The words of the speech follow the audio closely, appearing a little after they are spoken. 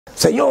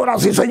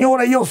Señoras y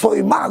señores, yo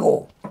soy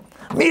mago.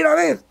 Mira,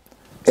 ve,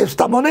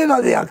 esta moneda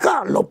de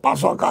acá, lo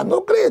paso acá,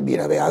 ¿no crees?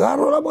 Mira, ve,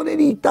 agarro la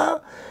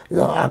monedita,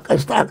 acá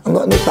está,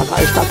 no está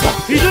acá, está acá.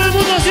 Y todo el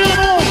mundo así,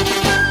 ¿no?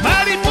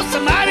 Mariposa,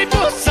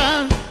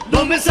 mariposa,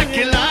 no me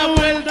saque la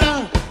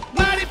vuelta.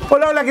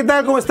 Hola, hola, ¿qué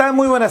tal? ¿Cómo están?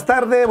 Muy buenas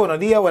tardes, buenos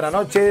días, buenas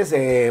noches.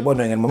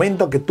 Bueno, en el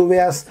momento que tú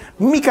veas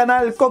mi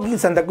canal Coqui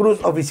Santa Cruz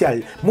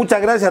Oficial.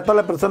 Muchas gracias a todas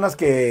las personas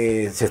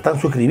que se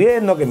están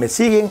suscribiendo, que me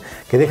siguen,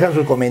 que dejan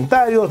sus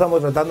comentarios.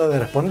 Estamos tratando de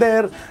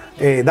responder.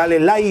 Dale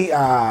like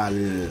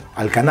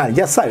al canal,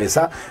 ya sabes,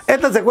 ¿ah?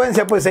 Esta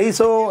secuencia pues se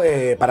hizo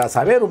para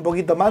saber un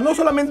poquito más, no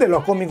solamente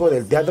los cómicos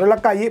del teatro de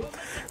la calle,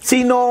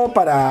 sino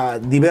para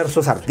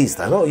diversos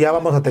artistas, ¿no? Ya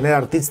vamos a tener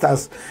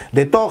artistas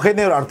de todo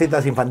género,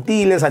 artistas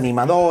infantiles,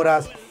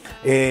 animadoras,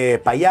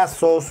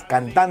 payasos,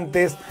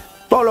 cantantes,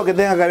 todo lo que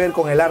tenga que ver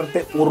con el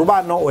arte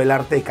urbano o el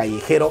arte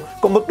callejero,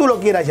 como tú lo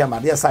quieras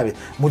llamar, ya sabes.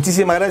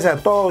 Muchísimas gracias a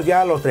todos,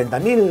 ya los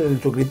 30,000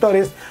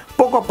 suscriptores.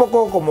 Poco a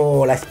poco,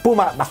 como la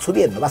espuma, va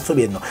subiendo, va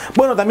subiendo.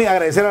 Bueno, también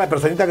agradecer a las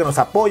personitas que nos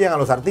apoyan, a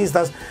los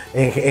artistas,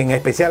 en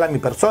especial a mi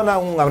persona.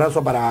 Un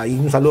abrazo y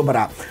un saludo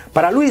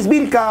para Luis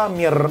Vilca,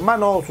 mi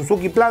hermano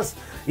Suzuki Plus,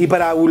 y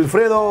para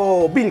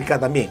Wilfredo Vilca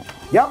también,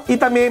 ¿ya? Y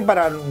también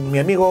para mi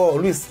amigo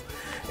Luis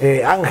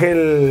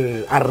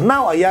Ángel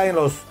Arnau, allá en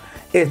los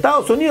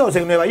Estados Unidos,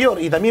 en Nueva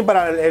York, y también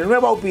para el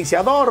nuevo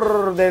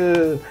auspiciador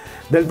del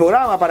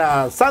programa,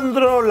 para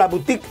Sandro, la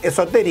boutique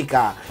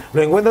esotérica.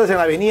 Lo encuentras en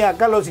la avenida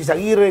Carlos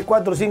Izaguirre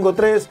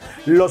 453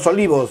 Los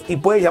Olivos, y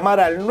puedes llamar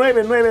al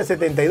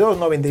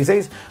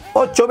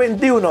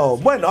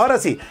 997296-821. Bueno, ahora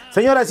sí,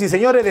 señoras y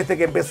señores, desde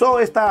que empezó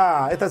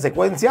esta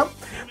secuencia,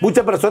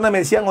 muchas personas me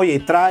decían, oye,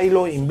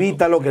 tráelo,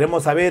 invítalo,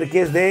 queremos saber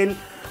qué es de él.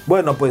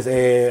 Bueno, pues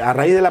a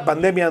raíz de la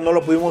pandemia no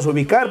lo pudimos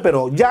ubicar,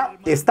 pero ya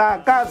está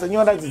acá,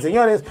 señoras y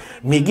señores,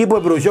 mi equipo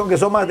de producción, que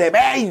son más de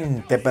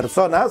 20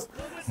 personas.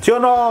 ¿Sí o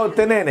no,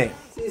 Tenene?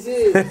 Sí, sí.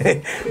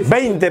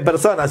 20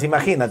 personas,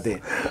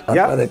 imagínate.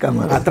 ¿Ya? Atrás de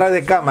cámara. Atrás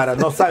de cámara,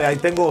 no sabe, ahí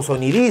tengo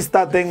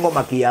sonidista, tengo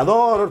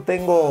maquillador,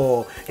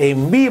 tengo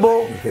en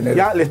vivo.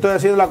 Ya le estoy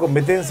haciendo la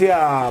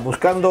competencia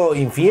buscando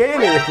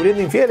infieles,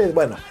 descubriendo infieles,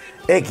 bueno.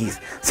 X.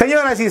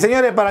 Señoras y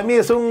señores, para mí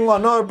es un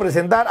honor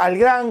presentar al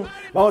gran,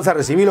 vamos a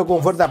recibirlo con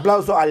un fuerte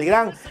aplauso, al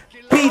gran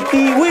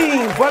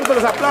Pitiwin. Fuertes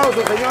los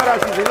aplausos, señoras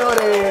y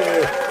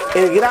señores.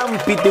 El gran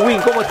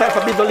Pitiwin. ¿Cómo estás,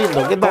 papito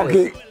lindo? ¿Qué tal?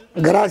 Okay.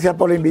 Gracias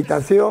por la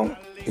invitación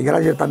y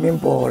gracias también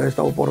por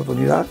esta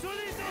oportunidad.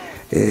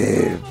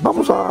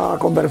 Vamos a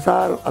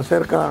conversar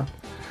acerca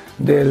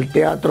del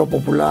teatro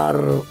popular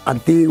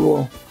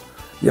antiguo,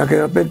 ya que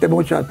de repente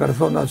muchas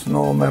personas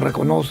no me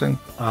reconocen.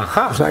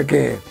 Ajá. O sea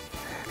que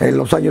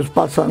los años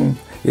pasan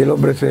y el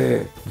hombre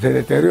se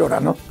deteriora,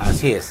 ¿no?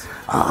 Así es.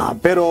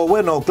 Pero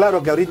bueno,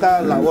 claro que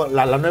ahorita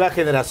la nueva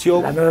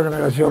generación,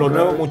 los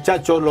nuevos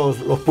muchachos, los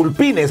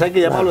pulpines, hay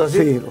que llamarlos así,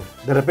 sí.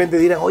 De repente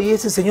dirán, oye,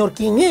 ese señor,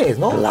 ¿quién es?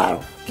 ¿No? Claro.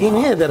 ¿Quién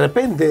es? De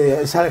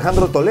repente, es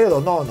Alejandro Toledo.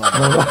 No.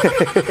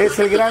 Es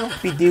el gran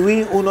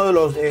Pitiwin, uno de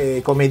los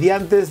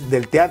comediantes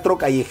del teatro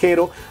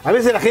callejero. A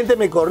veces la gente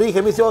me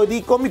corrige, me dice, oye,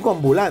 di cómico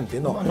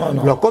ambulante. No.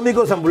 Los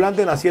cómicos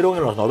ambulantes nacieron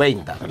en los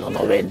 90. En los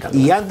 90.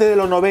 Y antes de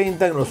los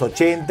 90, en los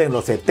 80, en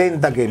los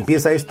 70, que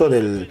empieza esto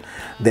del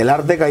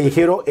arte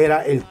callejero,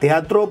 era el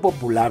teatro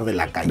popular de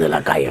la calle. De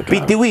la calle, claro.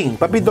 Pitiwin,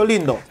 papito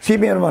lindo. Sí,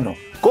 mi hermano.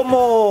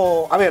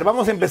 ¿Cómo? A ver,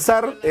 vamos a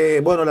empezar.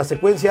 Bueno, la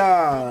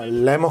secuencia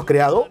la hemos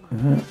creado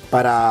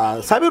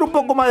para saber un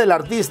poco más del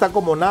artista,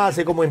 cómo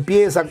nace, cómo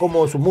empieza,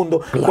 cómo es su mundo.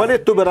 Claro. ¿Cuál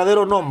es tu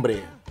verdadero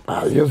nombre?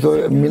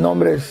 Mi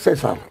nombre es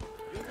César.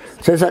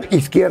 César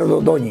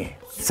Izquierdo Doñe.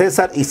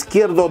 César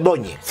Izquierdo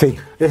Doñe. Sí.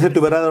 Ese es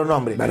tu verdadero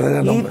nombre.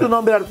 ¿Y tu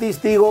nombre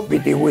artístico?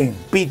 Pitiwin.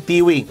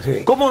 Pitiwin.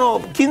 Sí. ¿Cómo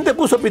no? ¿Quién te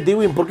puso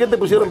Pitiwin? ¿Por qué te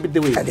pusieron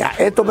Pitiwin? Ya,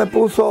 esto me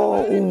puso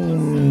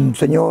un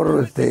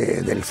señor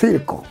del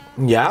circo.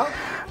 ¿Ya?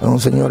 Un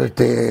señor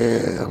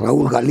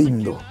Raúl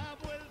Galindo.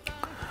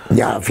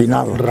 Ya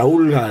afinado.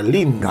 Raúl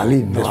Galindo.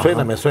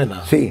 Me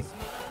suena. Sí.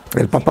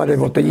 El papá de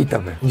Botellita.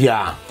 Pues.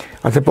 Ya.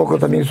 Hace poco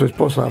también su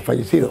esposa ha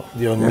fallecido.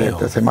 Dios mío.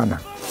 Esta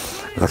semana.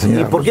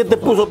 ¿Y por qué te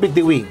puso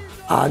Pitiwin?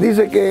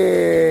 Dice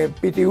que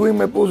Pitiwin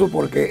me puso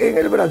porque en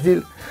el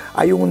Brasil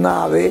hay un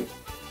ave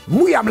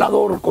muy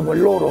hablador como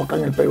el loro acá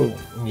en el Perú.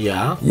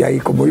 Ya. Y ahí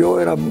como yo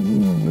era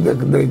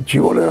de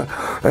chibolo,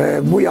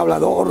 era muy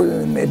hablador,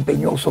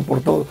 empeñoso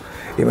por todo.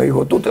 Y me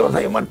dijo, tú te vas a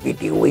llamar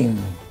Pitiwin.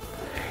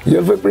 Y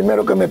él fue el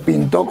primero que me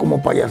pintó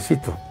como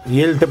payasito.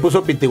 Y él te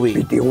puso Pitiwin.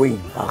 Pitiwin,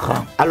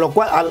 ajá. ¿A los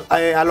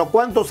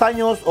cuántos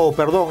años,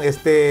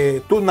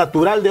 tú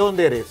natural de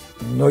dónde eres?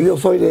 No, yo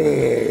soy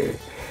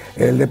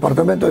el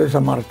departamento de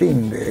San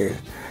Martín,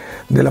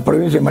 de la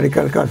provincia de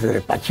Marical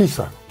Cáceres,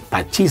 Pachiza.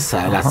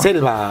 Pachiza, la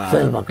selva.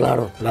 Selva,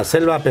 claro. La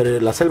selva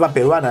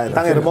peruana,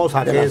 tan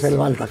hermosa que es. La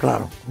selva alta,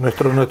 claro.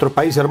 Nuestro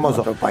país hermoso.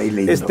 Nuestro país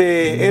lindo.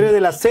 Eres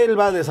de la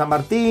selva, de San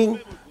Martín.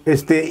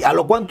 ¿A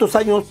los cuántos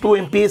años tú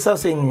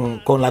empiezas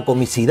con la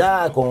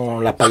comicidad,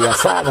 con la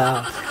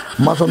payasada?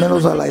 Más o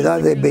menos a la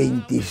edad de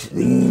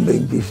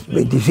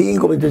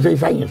 25,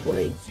 26 años por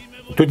ahí.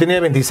 Tú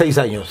tenías 26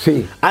 años.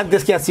 Sí.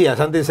 ¿Antes qué hacías?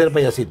 Antes de ser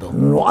payasito.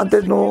 No,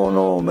 antes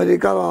no me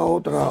dedicaba a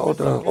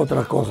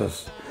otras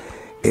cosas.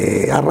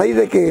 A raíz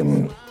de que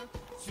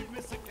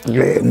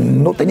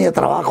no tenía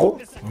trabajo,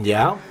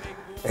 Ya.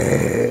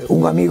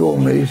 un amigo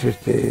me dice,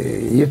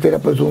 y este era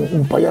pues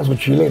un payaso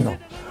chileno,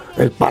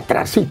 el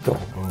Patracito.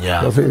 Ya.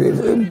 Entonces,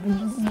 bien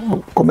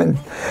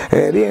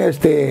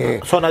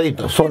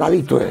Sonadito.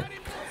 sonadito,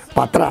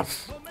 para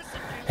atrás.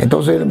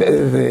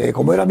 Entonces,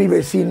 como era mi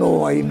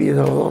vecino ahí en Villa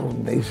Salvador,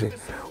 me dice,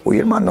 oye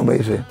hermano, me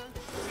dice,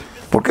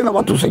 ¿por qué no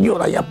va tu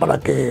señora allá para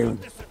que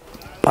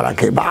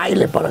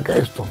baile, para que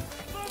esto?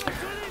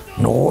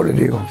 No, le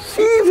digo,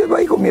 sí, se va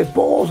a ir con mi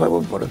esposa,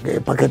 pues,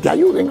 para que te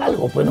ayuden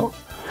algo, pues, ¿no?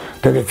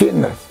 Te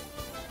defiendas.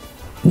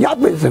 Ya,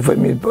 pues, se fue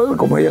mi esposa,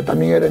 como ella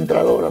también era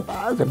entradora,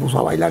 se puso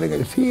a bailar en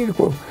el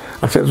circo,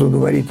 a hacer sus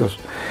numeritos.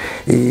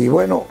 Y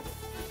bueno,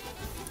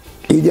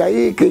 y de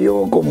ahí que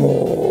yo,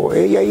 como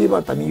ella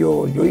iba, también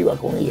yo iba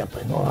con ella,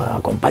 pues, ¿no? A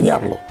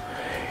acompañarlo.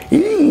 Y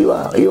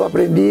iba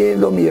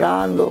aprendiendo,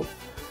 mirando,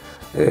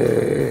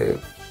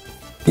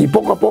 y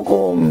poco a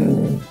poco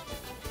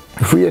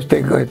fui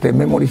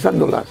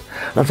memorizando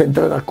las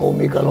entradas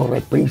cómicas, los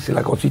reprises,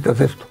 las cositas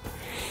de esto.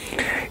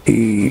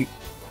 Y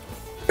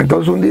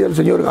entonces un día el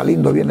señor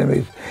Galindo viene y me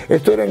dice,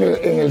 esto era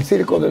en el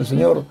circo del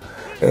señor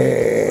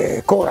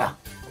Cora.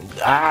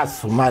 Ah,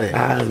 su madre.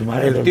 Su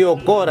madre. El tío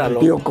Cora. El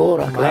tío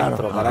Cora,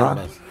 claro. Ajá.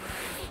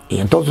 Y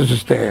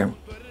entonces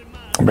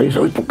me dice,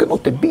 oye, ¿por qué no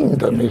te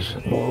pintas? Me dice,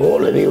 no,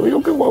 le digo,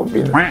 ¿yo qué voy a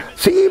pintar?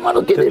 Sí,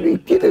 mano, tiene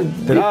 ¿Te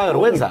daba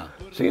vergüenza?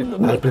 Sí,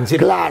 Al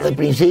principio. Claro, al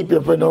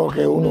principio, pues no,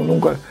 que uno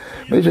nunca.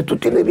 Me dice, tú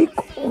tienes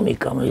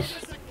bicómica, me dice.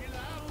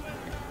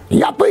 Y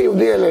ya, pues, un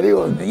día le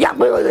digo, ya,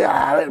 pues,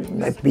 a ver,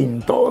 me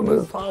pintó,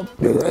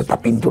 esta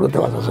pintura te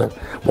vas a hacer.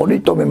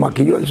 Bonito me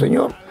maquilló el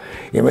señor.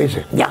 Y me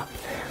dice, ya,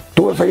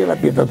 tú vas a ir a la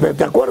pinta,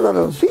 ¿te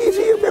acuerdas? Sí,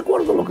 yo me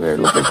acuerdo lo que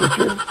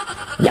escuché.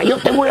 Ya, yo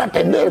te voy a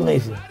atender, me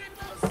dice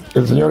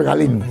el señor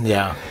Galindo.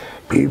 Ya.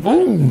 Y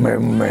boom,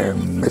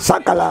 me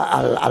saca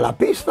a la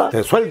pista.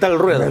 Te suelta el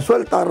ruedo. Me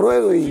suelta el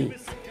ruedo y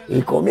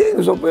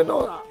comienzo, pues,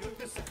 ¿no?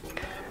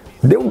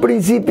 De un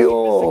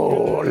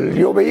principio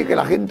yo veía que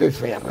la gente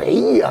se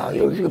reía.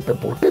 Yo decía, ¿pero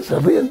por qué se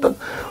ríen tanto?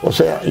 O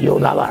sea, yo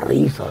daba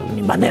risa,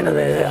 mi manera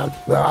de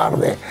actuar,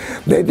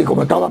 y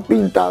como estaba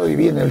pintado y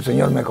viene el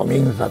señor me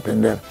comienza a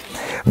atender.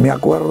 Me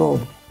acuerdo,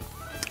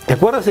 ¿Te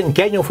acuerdas en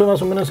qué año fue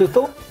más o menos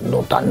esto?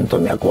 no tanto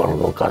me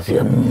acuerdo, casi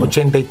en...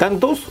 ¿80 y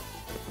tantos?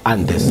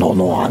 Antes.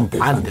 No, antes,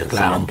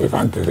 claro.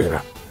 antes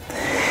era.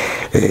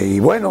 Y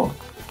bueno,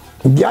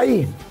 de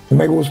ahí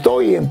me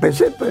gustó y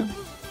empecé, pues.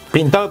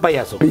 Pintado de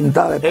payaso.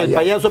 Pintada de payaso. El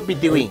payaso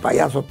Pitiwin. El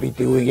payaso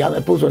Pitiwin. Ya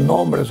me puso el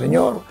nombre,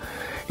 señor.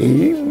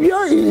 Y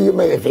yo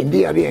me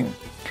defendía bien.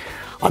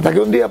 Hasta que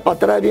un día para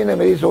atrás viene y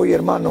me dice, oye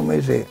hermano, me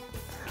dice,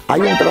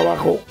 hay un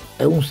trabajo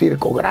en un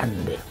circo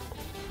grande.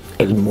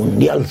 El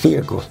Mundial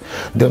Circos,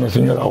 de una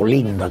señora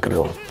Olinda,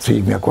 creo.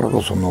 Sí, me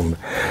acuerdo su nombre.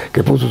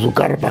 Que puso su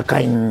carpa acá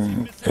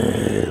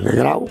de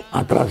Grau,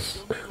 atrás.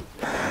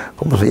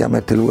 ¿Cómo se llama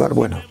este lugar?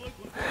 Bueno.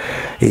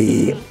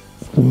 Y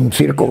un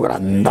circo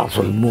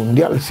grandazo, el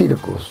Mundial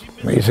Circos.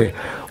 Me dice,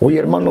 oye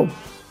hermano,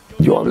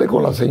 yo hablé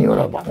con la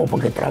señora, vamos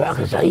para que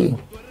trabajes ahí.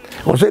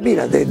 O sea,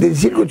 mira, de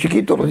circo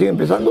chiquito recién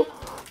empezando,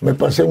 me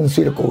pasé a un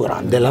circo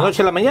grande. ¿De la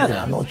noche a la mañana? De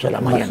la noche a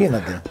la mañana.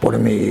 Imagínate. Por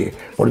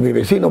mi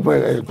vecino,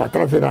 pues el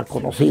patrón era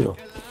conocido.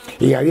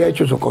 Y había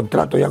hecho su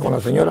contrato ya con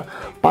la señora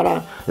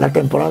para la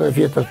temporada de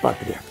Fiestas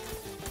Patrias.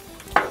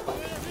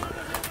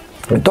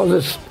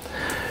 Entonces,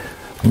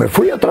 me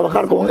fui a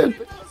trabajar con él.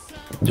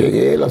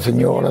 Llegué, la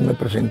señora me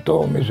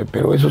presentó, me dice,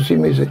 pero eso sí,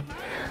 me dice,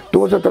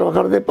 tú vas a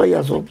trabajar de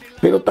payaso,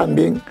 pero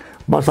también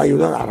vas a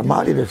ayudar a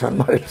armar y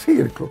desarmar el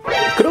circo.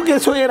 Creo que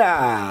eso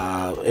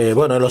era,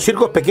 bueno, en los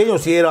circos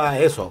pequeños sí era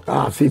eso.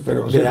 Ah, sí,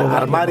 pero... De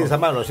armar y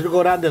desarmar. En los circos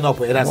grandes no,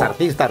 pues eras No.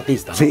 artista.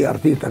 ¿No? Sí,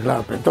 artista,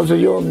 claro. Entonces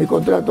yo, mi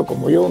contrato,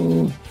 como yo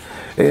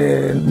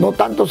no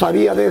tanto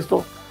sabía de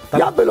esto,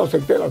 ya me lo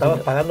acepté la Estabas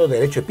señora. pagando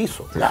derecho de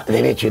piso.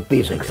 Derecho y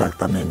piso,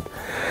 exactamente.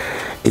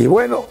 Y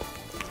bueno,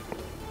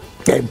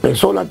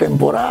 empezó la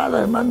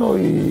temporada, hermano,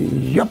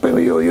 y ya pero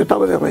yo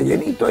estaba de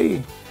rellenito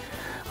ahí.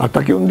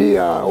 Hasta que un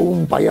día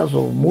un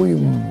payaso muy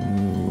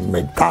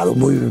mentado,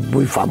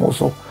 muy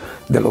famoso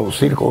de los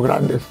circos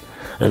grandes,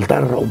 el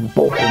tal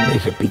Rompoco, me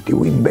dice,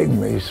 Pitiwin, ven,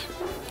 me dice,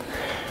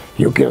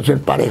 yo quiero ser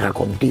pareja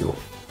contigo.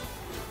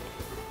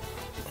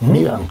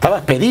 Mira,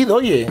 Estabas pedido,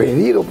 oye.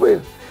 pedido pues.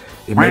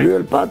 Y me dio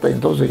el pata, y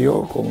entonces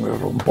yo con el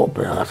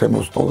Rompope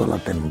hacemos toda la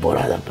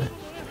temporada, pues.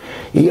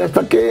 Y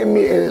hasta que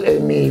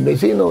mi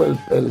vecino,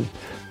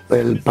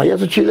 el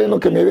payaso chileno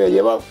que me había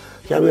llevado,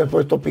 se había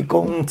puesto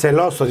picón.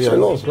 Celoso, Dios.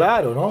 Celoso.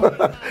 Claro, ¿no?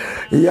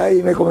 Y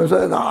ahí me comenzó a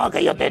decir, no,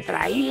 que yo te he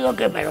traído,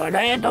 que pero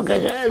esto, que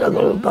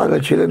eso, tal,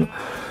 el chileno.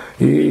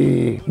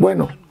 Y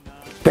bueno,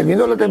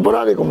 terminó la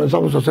temporada y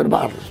comenzamos a hacer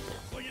barrios.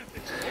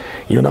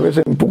 Y una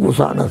vez en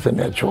Pucusana se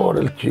me echó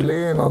el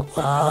chileno,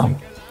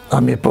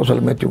 a mi esposa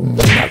le metió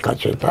una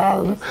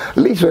cachetada,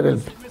 liso era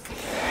él.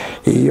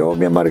 Y yo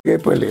me amargué,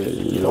 pues,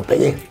 y lo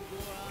pegué.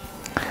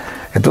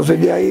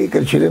 Entonces de ahí que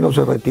el chileno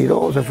se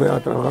retiró, se fue a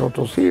trabajar a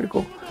otro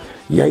circo,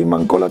 Y ahí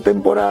mancó la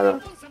temporada.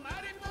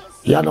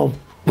 Ya nos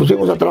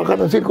pusimos a trabajar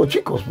en circos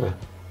chicos, pues.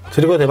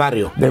 Circos de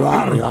barrio. De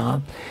barrio,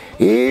 ajá.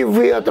 Y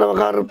fui a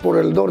trabajar por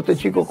el norte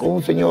chico con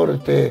un señor,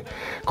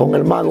 con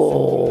el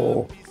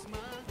mago,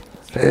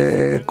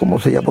 ¿cómo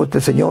se llamó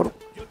este señor?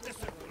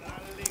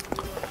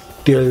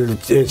 ¿Tío, el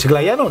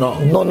chiclayano o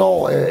no?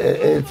 No,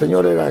 el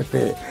señor era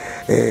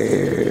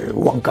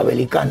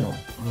huancabelicano.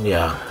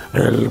 Ya.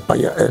 El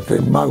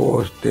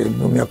mago,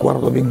 no me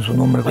acuerdo bien su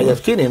nombre.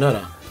 Payaschini, ¿no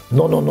era?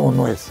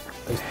 No es.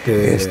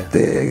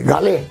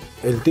 Galé.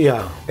 El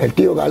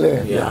tío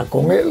Galé, ya,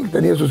 con él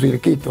tenía su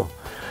cirquito,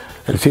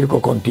 el circo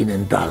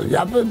continental.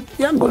 Ya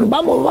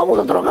vamos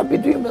a trabajar,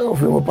 Pitín, nos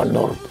fuimos para el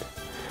norte.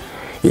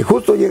 Y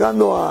justo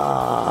llegando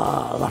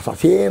a las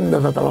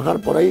haciendas, a trabajar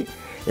por ahí,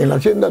 en la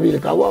hacienda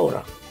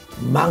Vilcahuaura,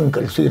 manca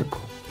el circo.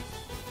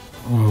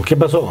 ¿Qué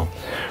pasó?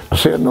 O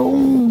sea,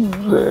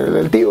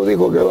 el tío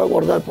dijo que iba a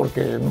guardar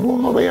porque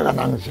no veía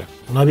ganancia.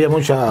 No había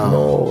mucha...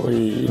 No,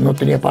 y no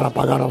tenía para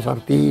pagar a los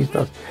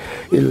artistas,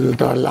 el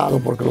traslado,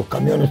 porque los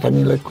camiones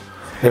también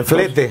El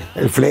flete.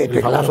 El flete,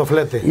 el famoso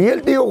flete. Y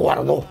el tío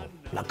guardó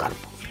la carpa.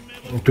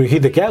 ¿Tú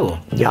dijiste qué hago?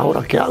 ¿Y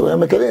ahora qué hago? Ya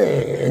me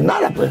quedé en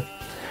nada, pues.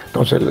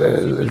 Entonces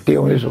el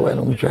tío me dijo,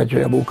 bueno, muchachos,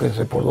 ya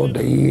búsquense por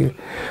dónde ir.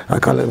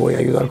 Acá les voy a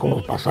ayudar con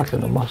los pasajes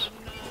nomás.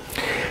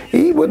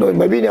 Y bueno,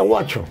 me vine a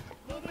Huacho,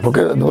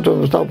 porque nosotros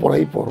hemos estado por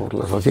ahí, por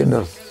las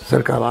haciendas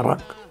cerca de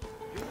Barranca.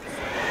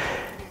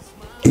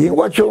 Y en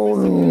Huacho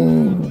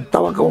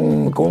estaba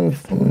con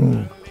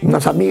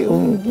unas amigas,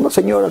 una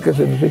señora que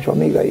se nos hizo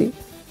amiga ahí,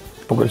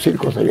 porque el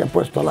circo se había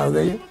puesto al lado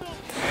de ella.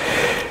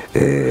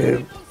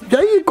 Y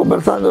ahí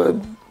conversando,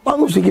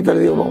 vamos, chiquita,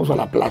 le digo, vamos a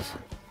la plaza,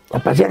 a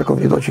pasear con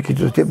mis dos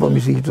chiquitos, tiempo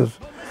mis hijitos,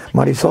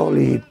 Marisol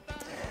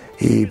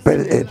y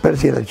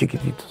Percy eran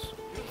chiquititos.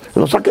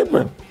 Los saqué,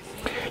 pues.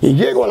 Y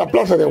llego a la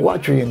plaza de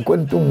Huacho y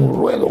encuentro un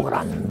ruedo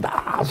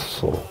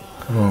grandazo.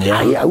 Ya.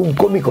 Hay un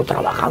cómico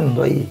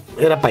trabajando ahí.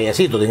 Era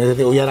payasito,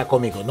 o ya era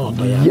cómico, ¿no?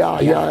 Ya,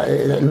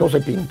 él no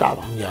se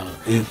pintaba. Ya.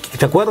 ¿Y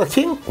te acuerdas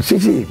quién?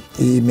 Sí,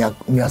 y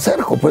me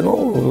acerco, pues,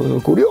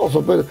 ¿no?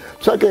 Curioso, pues,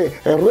 o sea que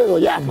el ruedo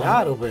llama.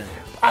 Claro, pues.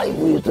 Ay,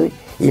 güey,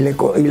 y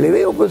le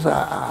veo, pues,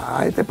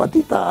 a este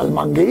patita, al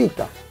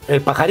Manguerita.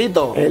 ¿El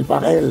pajarito? El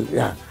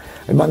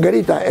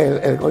Manguerita,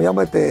 ¿cómo se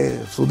llama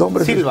su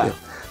nombre? Silva.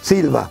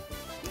 Silva.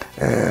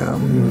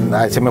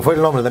 Se me fue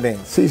el nombre también.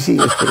 Sí,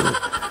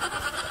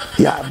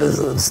 ya,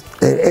 pues,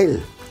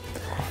 él.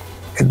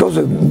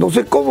 Entonces, no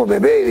sé cómo me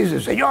ve y dice,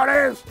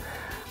 señores,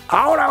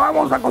 ahora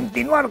vamos a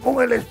continuar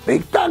con el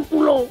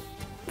espectáculo,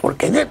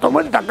 porque en este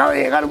momento acaba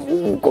de llegar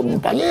un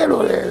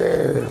compañero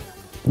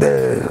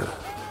de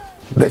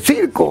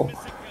circo,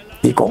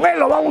 y con él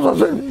lo vamos a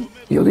hacer.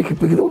 Y yo dije,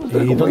 pues, ¿dónde está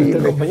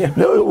el compañero?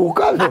 Me voy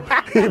buscando,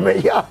 y me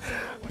llama,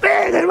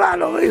 ven,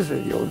 hermano, me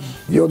dice.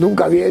 Yo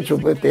nunca había hecho,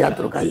 pues,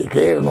 teatro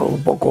callejero, ¿no?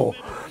 Un poco...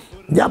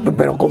 Ya,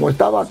 pero como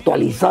estaba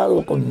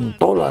actualizado con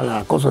todas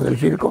las cosas del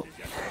circo,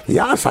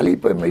 ya salí,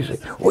 pues me dice,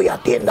 oye,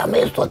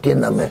 atiéndame esto,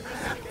 atiéndame.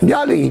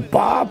 Ya le dije,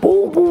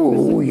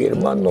 uy,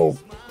 hermano.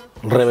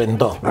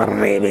 Reventó.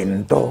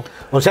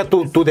 O sea,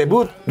 tu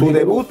debut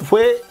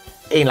fue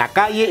en la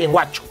calle, en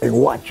Huacho. En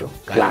Huacho,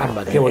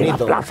 Caramba, claro, qué bonito. en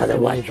la plaza de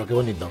Huacho. Qué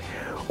bonito.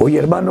 Oye,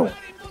 hermano,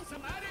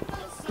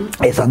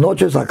 esa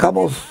noche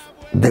sacamos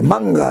de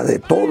manga de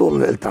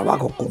todo el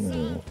trabajo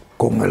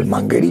con el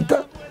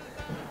Manguerita,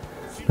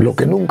 lo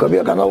que nunca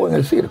había ganado en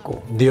el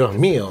circo. Dios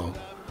mío.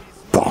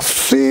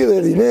 Así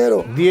de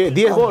dinero.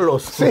 10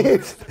 bolos. Sí,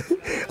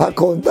 a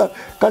contar.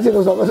 Casi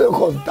nos ha pasado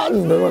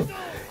contando, hermano.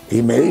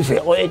 Y me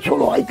dice, oye,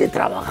 Cholo, hay que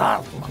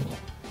trabajar, hermano.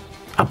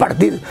 A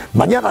partir,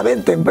 mañana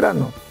ven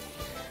temprano.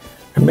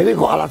 Me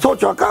dijo, a las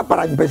 8 acá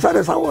para empezar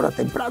esa hora,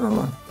 temprano,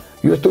 hermano.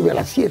 Yo estuve a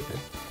las 7.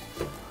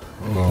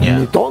 Yeah.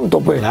 Ni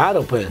tonto, pues.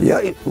 Claro, pues. Y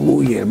ahí,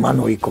 uy,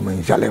 hermano, y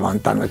comencé a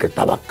levantarme, que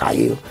estaba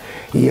caído.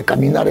 Y a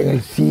caminar en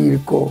el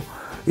circo.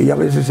 Y a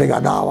veces se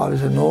ganaba, a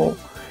veces no.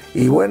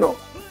 Y bueno,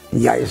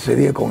 ya ese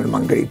día con el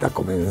Manguerita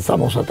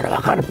comenzamos a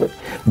trabajar. Pues.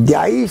 De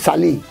ahí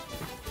salí.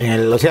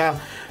 O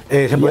sea,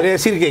 se podría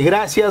decir que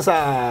gracias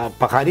a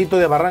Pajarito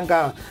de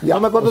Barranca, Ya,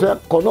 no me acuerdo. o sea,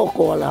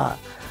 conozco a la...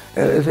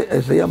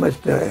 se llama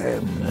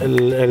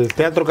el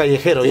teatro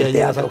callejero. el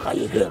teatro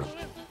callejero.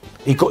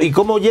 ¿Y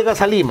cómo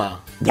llegas a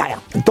Lima? Ya.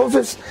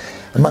 Entonces,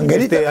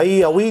 Manguerita...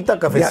 ahí agüita,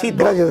 cafecito.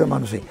 Ya, gracias,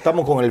 hermano, sí.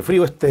 Estamos con el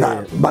frío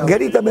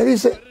Manguerita me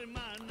dice,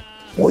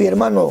 oye,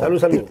 hermano...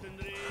 Salud.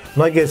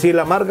 No hay que decir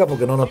la marca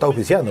porque no nos está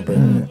auspiciando. Pero.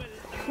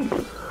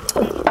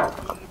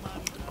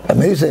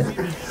 Me dice,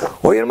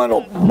 oye,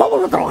 hermano,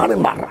 vamos a trabajar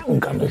en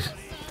Barranca, me dice.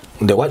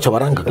 De Huacho a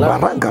Barranca, claro.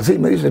 Barranca, sí,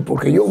 me dice,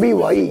 porque yo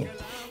vivo ahí.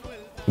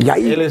 Y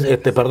ahí... Él es,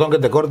 perdón que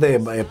te corte,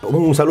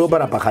 un saludo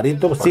para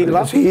Pajarito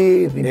Silva.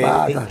 Sí, mi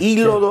pata.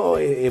 Ídolo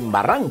en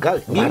Barranca,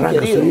 bien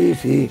Barranca, querido.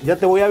 sí. Ya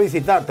te voy a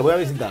visitar,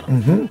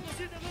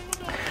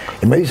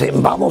 Y me dice,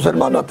 vamos,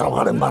 hermano, a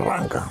trabajar en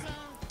Barranca.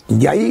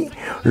 Y ahí,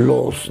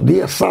 los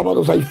días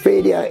sábados hay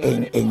feria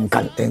en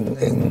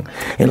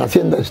la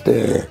hacienda,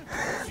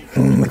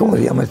 ¿cómo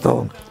se llama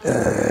esto?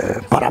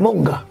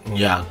 Paramonga.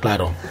 Ya,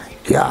 claro.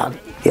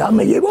 Ya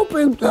me llevó,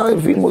 pues,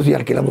 fuimos y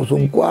alquilamos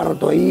un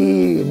cuarto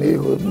ahí. Me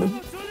dijo,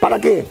 ¿Para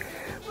qué?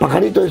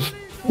 Pajarito es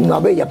una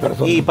bella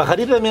persona. Y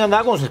Pajarito también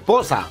andaba con su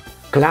esposa.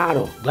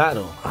 Claro.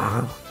 Claro.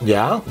 Ajá.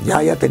 Ya.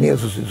 Ya tenía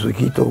su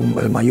hijito,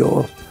 el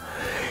mayor.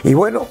 Y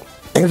bueno,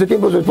 en ese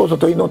tiempo su esposo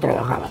todavía no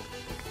trabajaba.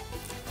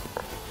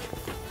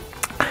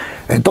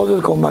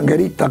 Entonces con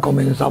Manguerita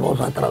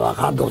comenzamos a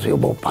trabajar, nos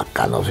íbamos para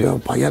acá, nos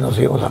íbamos para allá, nos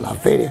íbamos a la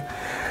feria.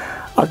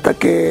 Hasta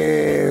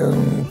que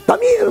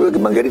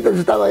también Manguerita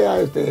estaba ya,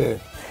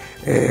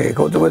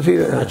 ¿cómo te voy a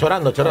decir?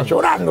 Chorando.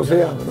 Chorando, se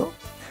llama, ¿no?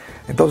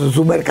 Entonces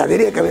su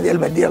mercadería que vendía, él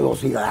vendía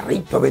los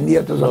cigarritos,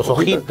 vendía todas esas Los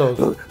cositas.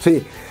 ojitos.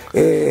 Sí.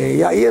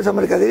 Y ahí esa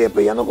mercadería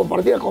pues, ya no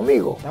compartía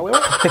conmigo. ¿La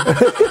hueva?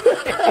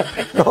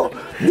 No,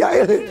 ya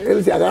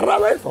él se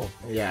agarraba eso.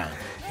 Ya.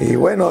 Y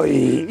bueno,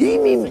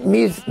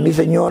 mi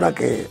señora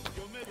que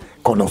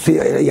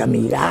conocía, ella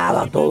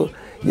miraba todo,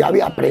 ya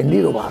había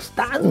aprendido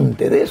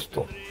bastante de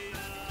esto,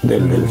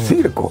 del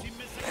circo.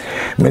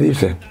 Me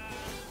dice,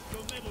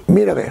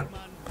 mira, ve,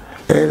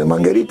 el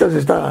Manguerita se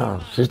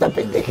está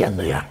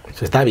pendejeando ya.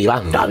 Se está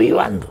avivando. Está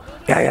avivando.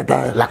 Ya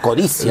está. La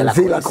codicia.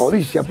 Sí, la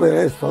codicia,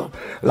 pues eso,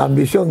 la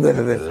ambición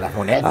de La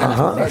moneda.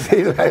 ajá,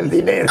 sí, el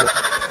dinero.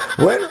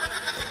 Bueno,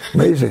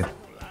 me dice,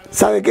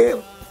 ¿sabe qué?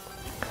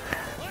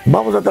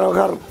 Vamos a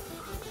trabajar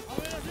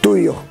tú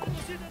y yo.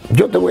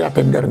 Yo te voy a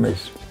atender, me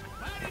dice.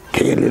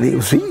 Que le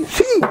digo, sí.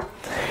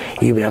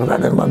 Y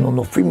verdad, hermano,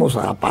 nos fuimos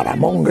a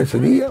Paramonga ese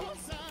día,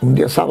 un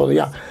día sábado,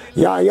 ya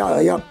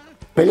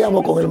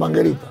peleamos con el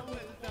Manguerita.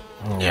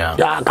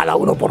 Ya cada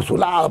uno por su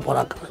lado, por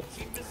acá.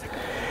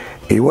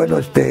 Y bueno,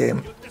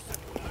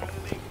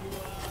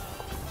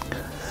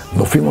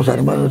 nos fuimos a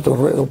armar nuestro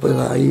ruedo pues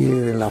ahí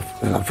en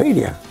la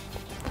feria.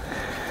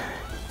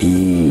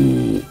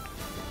 Y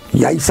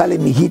ahí sale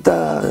mi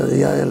hijita,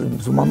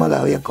 su mamá le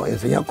había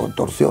enseñado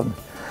contorsión,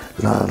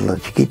 la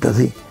chiquita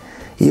así.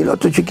 Y el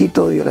otro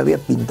chiquito yo le había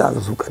pintado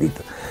su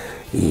carita.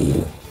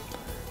 Y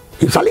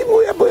salimos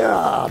ya pues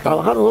a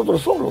trabajar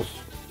nosotros solos.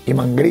 Y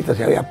Manguerita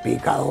se había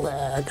picado,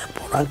 que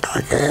por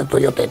acá, que esto,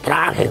 yo te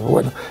traje.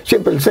 Bueno,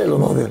 siempre el celo,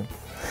 ¿no?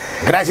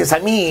 Gracias a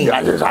mí.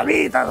 Gracias a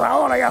mí,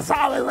 ahora ya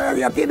sabes,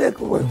 ya tiene.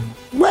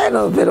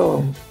 Bueno,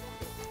 pero.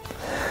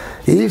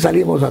 Y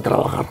salimos a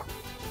trabajar.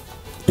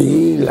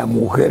 Y la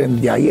mujer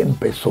de ahí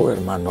empezó,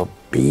 hermano.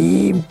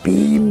 Pim,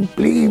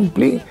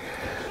 plin.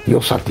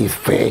 Yo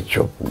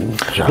satisfecho.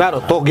 Pucha.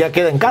 Claro, todo ya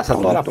queda en casa,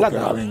 toda la plata.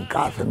 Quedaba en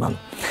casa, hermano.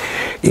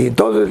 Y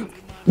entonces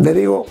le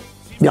digo,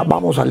 ya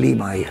vamos a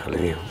Lima, hija, le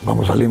digo.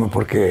 Vamos a Lima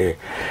porque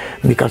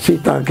mi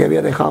casita que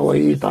había dejado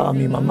ahí, estaba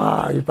mi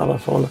mamá, y estaba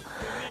sola.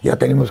 Ya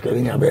tenemos que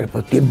venir a ver,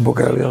 pues tiempo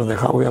que habíamos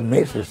dejado ya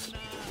meses.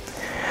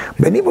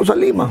 Venimos a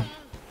Lima.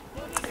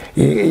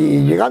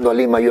 Y llegando a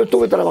Lima, yo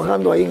estuve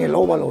trabajando ahí en el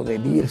óvalo de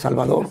Villa El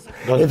Salvador.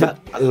 ¿Dónde está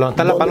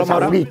la paloma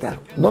ahora?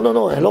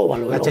 No, el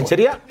óvalo. ¿La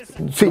chanchería?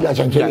 Sí, la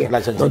chanchería.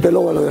 La chanchería. Donde está el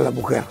óvalo de la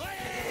mujer.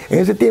 En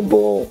ese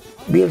tiempo,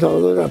 Villa El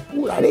Salvador era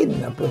pura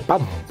arena. Pues.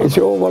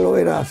 Ese óvalo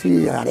era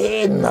así,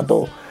 arena,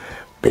 todo.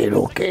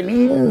 Pero qué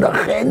linda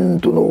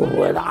gente, unos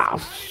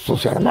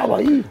ruedazos se armaba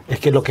ahí.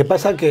 Es que lo que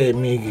pasa que,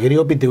 mi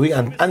querido Pitiwi,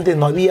 antes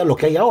no había lo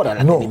que hay ahora,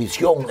 la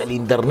televisión, el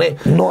internet.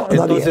 No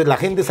entonces había. La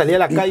gente salía a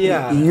la calle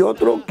y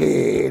otro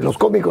que los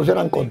cómicos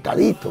eran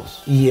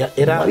contaditos. y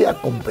No había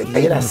competencia.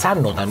 era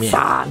sano también.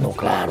 Sano,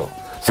 claro.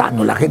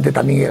 Sano, la gente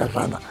también era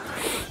sana.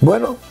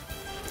 Bueno,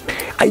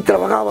 ahí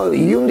trabajaba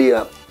y un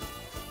día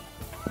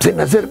se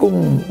me acerca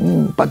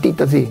un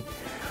patita así.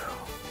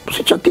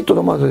 Pues chatito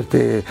nomás,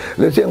 le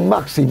decían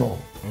Máximo.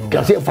 Que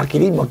hacía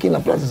faquirismo aquí en la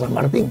Plaza San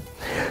Martín.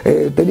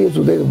 Tenía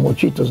sus dedos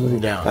mochitos.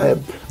 Así.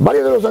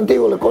 Varios de los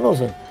antiguos le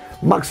conocen.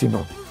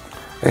 Máximo.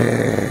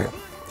 Que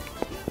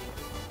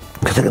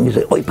me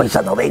dice, oye,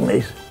 paisano, ven, me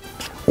dice.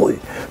 Oye,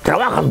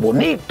 trabajas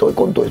bonito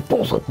con tu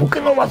esposa. ¿Por qué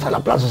no vas a la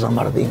Plaza San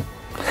Martín?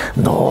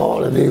 No,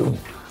 le digo.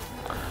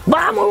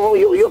 Vamos,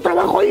 yo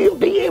trabajo ahí, yo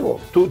te llevo.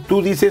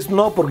 ¿Tú dices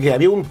no porque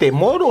había un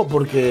temor o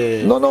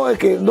porque...? No, es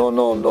que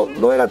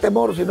no era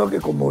temor, sino que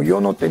como yo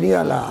no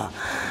tenía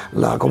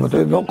como te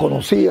digo, no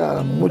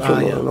conocía mucho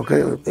lo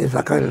que es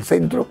acá en el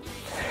centro,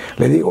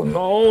 le digo,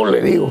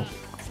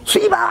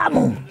 sí,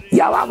 vamos,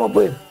 ya vamos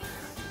pues.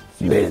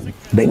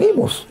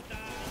 Venimos.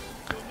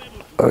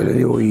 Le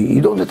digo, ¿y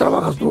dónde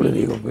trabajas tú? Le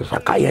digo, pues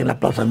acá ya en la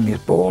plaza de mi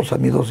esposa,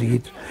 mis dos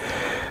hijitos.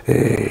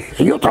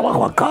 Yo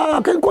trabajo acá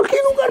en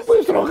cualquier lugar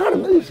puedes trabajar,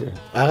 me dice.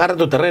 Agarra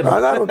tu terreno.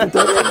 Agarro tu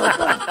terreno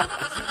acá.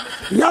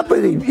 Ya,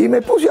 pues, y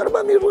me puse a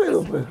armar mi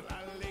ruedo, pues.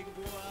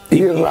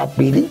 Y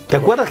rapidito. ¿Te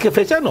acuerdas qué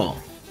fecha no?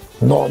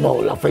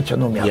 No, la fecha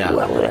no me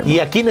acuerdo. ¿Y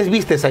a quiénes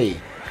vistes ahí?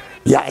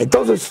 Ya,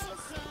 entonces,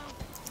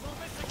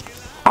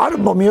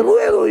 armo mi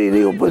ruedo y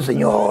digo, pues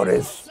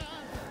señores,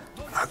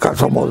 acá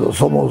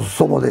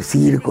somos de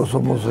circo,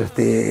 somos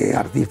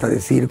artistas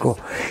de circo,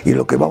 y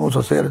lo que vamos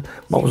a hacer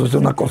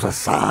una cosa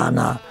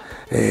sana,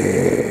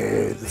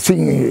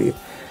 sin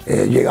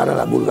llegar a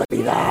la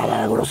vulgaridad, a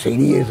la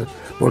grosería,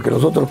 porque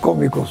los otros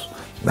cómicos,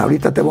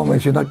 ahorita te voy a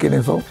mencionar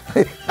quiénes son.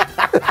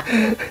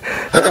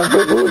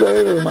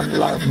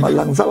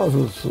 Lanzaban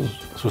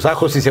sus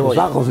ajos y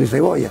cebolla. Sus ajos y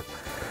cebolla.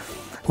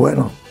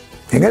 Bueno,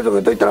 En eso que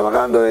estoy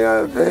trabajando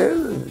ya,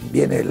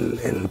 viene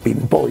el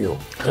pimpollo.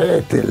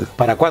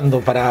 ¿Para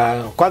cuándo?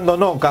 ¿Para cuándo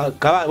no?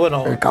 Caballo,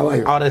 bueno, El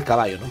caballo. Ahora es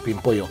caballo, ¿no?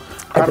 Pimpollo.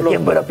 Hace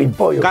tiempo era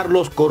pimpollo.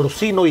 Carlos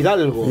Corsino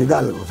Hidalgo.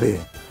 Hidalgo, sí.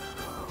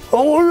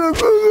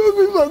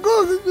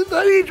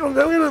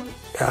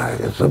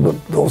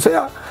 O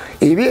sea,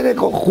 y viene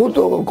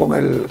junto con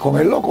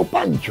el loco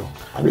Pancho.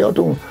 Había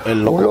otro,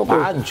 El loco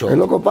Pancho. El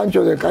loco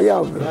Pancho del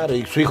Callao. Claro,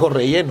 y su hijo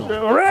Relleno.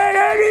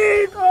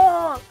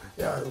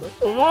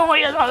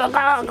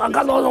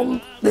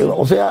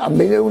 O sea, han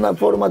venido una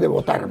forma de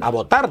votar. A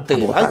votarte. A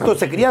votar. Estos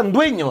se crían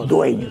dueños.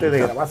 Dueños.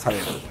 Te vas a ver.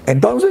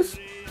 Entonces,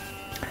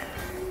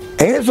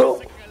 en eso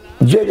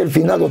llega el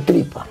finado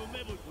Tripa.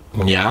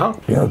 Ya.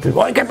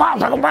 Oye, ¿qué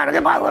pasa, compadre?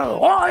 ¿Qué pasa?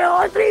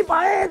 Oye,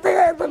 Tripa, este.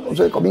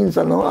 Entonces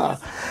comienzan, ¿no?,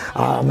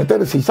 a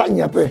meter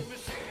cizaña, pues.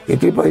 Y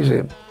Tripa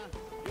dice,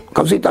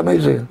 Causita me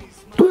dice,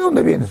 ¿tú de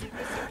dónde vienes?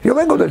 Yo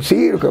vengo del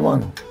circo,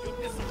 hermano.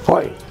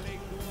 Oye,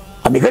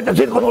 a mi gente del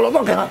circo no lo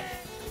toquen, ¿ah?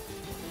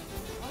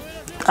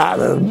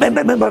 Ven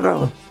para acá.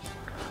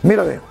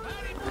 Mira, ve.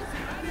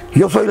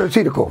 Yo soy del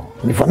circo,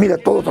 mi familia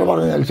todos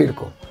trabajan en el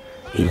circo.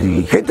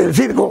 Y gente del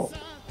circo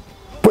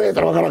puede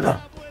trabajar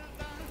acá.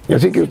 Y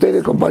así que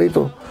ustedes,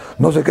 compadritos,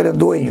 no se crean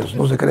dueños,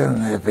 no se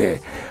crean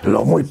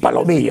los muy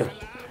palomillas.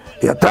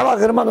 Ya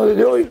trabaja, hermano,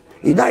 desde hoy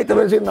y nadie te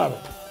va a decir nada.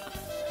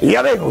 Y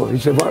ya vengo, y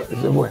se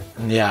fue.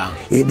 Ya.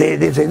 Y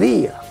desde ese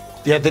día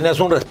Ya tenías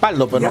un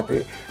respaldo, pero ya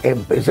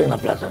empecé en la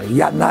plaza y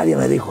ya nadie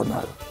me dijo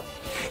nada.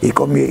 Y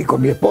con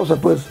mi esposa,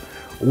 pues,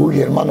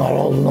 uy, hermano,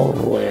 unos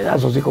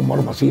ruedazos así como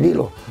arma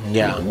Cirilo.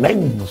 Ya.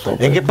 Inmenso.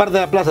 ¿En qué parte de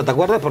la plaza? ¿Te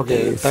acuerdas?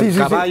 Porque está sí, el sí,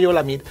 caballo,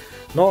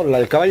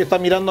 el caballo está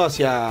mirando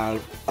hacia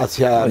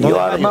Yo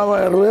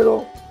armaba el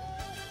ruedo,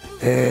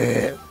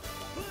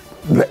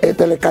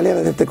 esta es la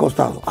escalera de este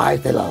costado, a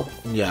este lado.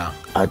 Ya.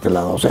 A este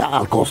lado, o sea,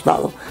 al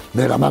costado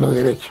de la mano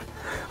derecha,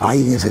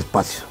 ahí en ese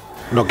espacio.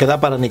 Lo que da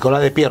para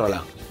Nicolás de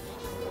Piérola,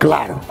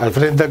 Claro. al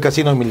frente del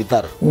casino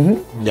militar.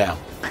 Ya.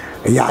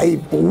 Y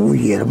ahí,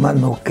 uy,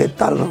 hermano, qué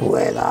tal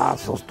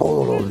ruedazos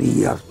todos los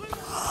días.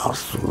 Ah,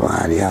 su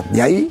madre. Y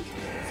ahí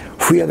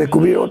fui a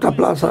descubrir otra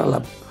plaza,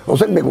 o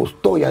sea, me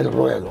gustó ya el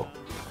ruedo.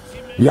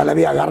 Ya le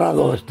había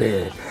agarrado gusto,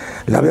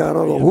 le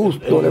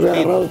había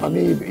agarrado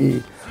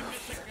también.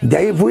 Y de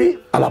ahí fui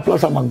a la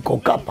plaza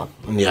Mancocapa.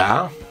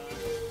 Ya.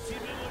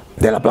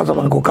 De la plaza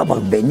Mancocapa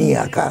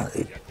venía acá.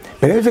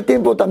 Pero en ese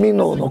tiempo también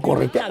nos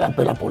correteaban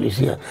la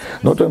policía.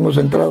 Nosotros hemos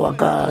entrado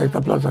acá a esta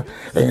plaza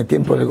en el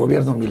tiempo del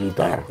gobierno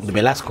militar.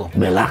 Velasco.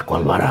 Velasco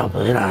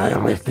Alvarado, era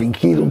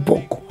restringido un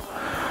poco.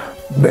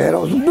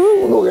 Pero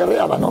uno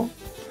guerreaba, ¿no?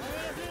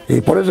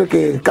 Y por eso es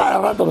que cada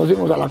rato nos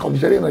íbamos a la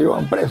comisaría y nos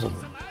llevaban presos.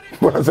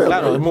 Por hacer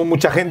Claro,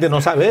 mucha gente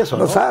no sabe eso.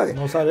 no sabe.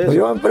 No sabe Nos eso.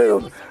 llevaban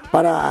presos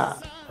para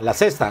La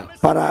cesta.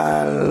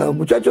 los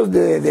muchachos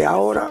de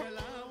ahora.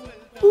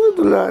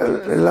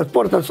 Las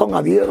puertas son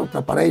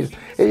abiertas para ellos.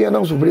 Ellos no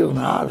han sufrido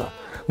nada.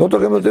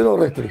 Nosotros que hemos tenido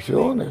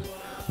restricciones,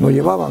 nos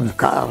llevaban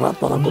cada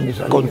rato a la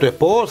comisaría. Con tu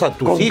esposa,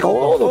 tus Con hijos.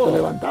 todo te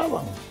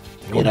levantaban.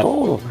 Mira, Con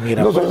todo.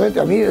 mira, No pues. solamente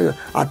a mí,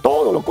 a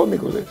todos los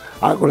cómicos.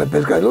 Con la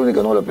pesca. El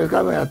único que no le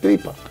pescaba era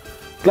Tripa.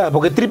 Claro,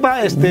 porque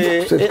Tripa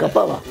Se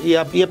escapaba. Y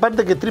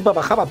aparte que Tripa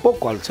bajaba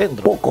poco al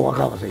centro. Poco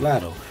bajaba, sí.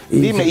 Claro. Y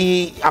Dime, sí.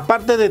 y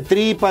aparte de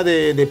Tripa,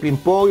 de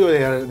Pimpollo,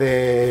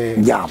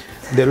 Ya.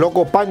 de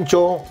Loco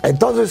Pancho,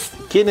 Entonces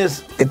 ¿quién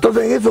es?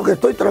 en eso que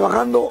estoy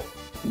trabajando,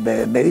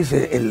 me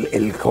dice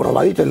el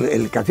jorobadito,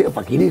 el que hacía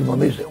faquinismo,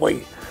 me dice,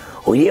 oye,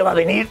 hoy día va a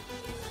venir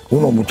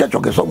unos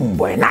muchachos que son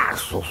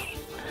buenazos.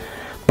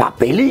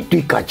 Papelito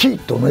y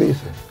Cachito, me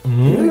dice.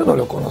 Yo no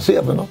lo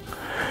conocía, pero no.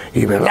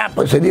 Y verdad,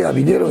 pues ese día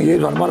vinieron y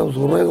ellos armaron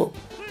su ruedo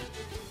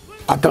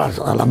atrás,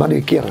 a la mano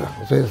izquierda.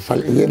 O sea,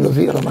 saliendo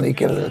así a la mano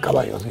izquierda del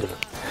caballo. Así.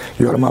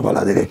 Yo armaba a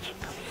la derecha.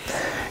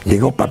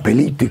 Llegó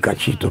Papelito y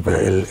Cachito, pero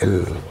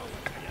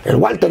el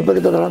Walter, pero que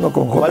está hablando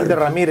con Jorge. Walter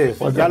Ramírez.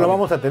 Walter Ya lo Ramírez.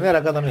 vamos a tener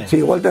acá también.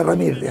 Sí, Walter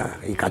Ramírez ya,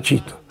 y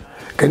Cachito.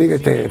 Que diga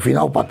este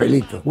finado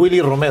Papelito.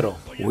 Willy Romero.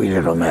 Willy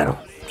Romero.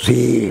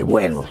 Sí,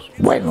 buenos.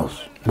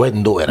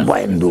 Buen dúo era.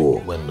 Buen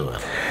dúo. Buen dúo.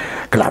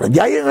 Claro,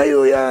 ya han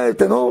ido ya,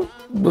 ¿no?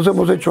 Nos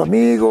hemos hecho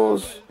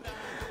amigos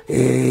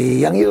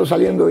y han ido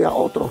saliendo ya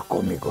otros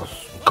cómicos.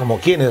 Como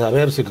quiénes, a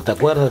ver si te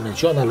acuerdas,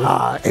 menciónalo.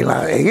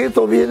 En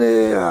esto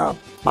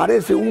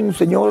aparece un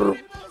señor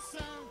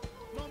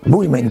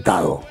muy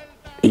mentado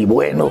y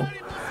bueno,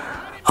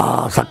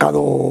 ha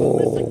sacado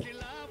un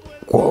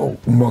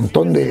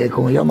montón de,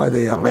 ¿cómo se llama?,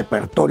 de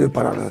repertorio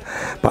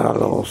para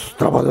los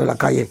trabajos de la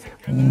calle.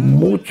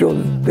 Mucho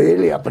de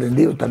él he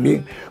aprendido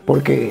también,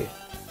 porque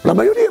la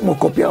mayoría hemos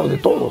copiado de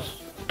todos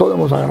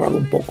hemos agarrado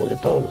un poco de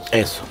todos.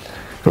 Eso.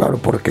 Claro,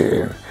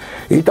 porque...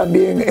 Y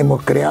también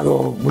hemos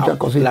creado muchas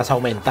cositas. Las ha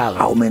aumentado.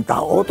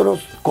 Aumentado. Otros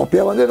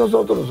copiaban de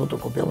nosotros,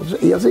 nosotros copiamos.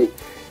 Y así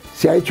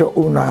se ha hecho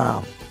una...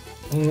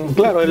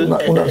 Claro,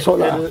 una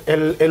sola...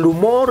 el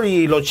humor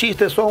y los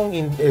chistes son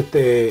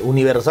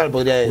universal,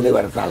 podría decir.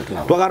 Universal,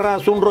 claro. Tú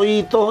agarrabas un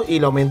rollito y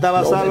le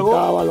aumentabas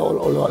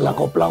algo. Le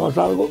acoplabas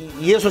algo.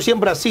 Y eso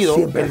siempre ha sido.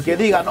 Siempre el ha que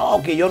sido. diga,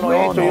 no, que yo no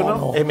he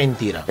hecho, es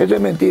mentira. Eso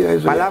es mentira.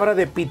 Eso Palabra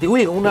de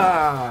Pitigüín,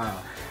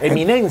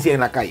 eminencia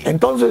en la calle.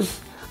 Entonces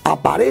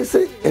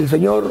aparece el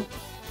señor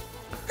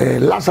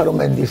Lázaro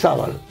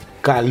Mendizábal.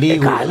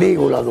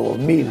 Calígula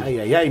 2000. Ay,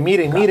 ay, ay,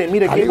 miren,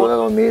 Calígula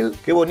 2000.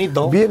 Qué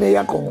bonito. Viene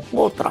ya con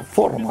otra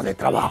forma de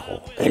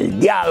trabajo. El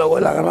diálogo,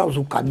 él ha agarrado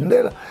su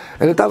candela.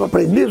 Él estaba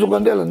prendido su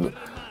candela.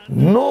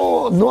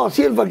 No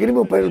hacía el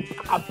faquirismo, pero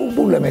a pum,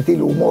 pum, le metí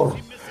el humor.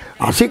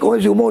 Así con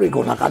ese humor y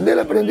con la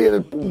candela prendida,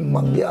 el pum,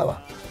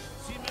 mangueaba.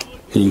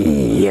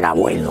 Y era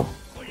bueno.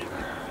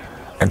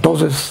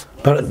 Entonces...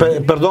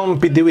 Perdón,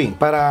 PTV,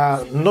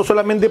 no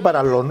solamente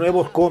para los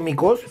nuevos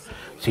cómicos,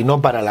 sino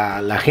para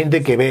la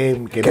gente que ve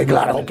mi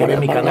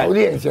canal. La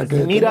audiencia,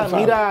 mira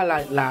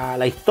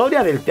la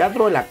historia del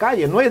teatro de la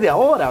calle, no es de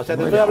ahora, o sea,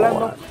 te estoy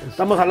hablando,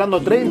 estamos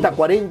hablando 30,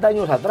 40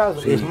 años atrás,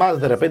 sí. Es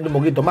más, de repente un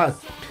poquito más.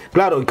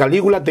 Claro, y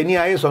Calígula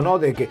tenía eso, ¿no?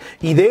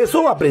 Y de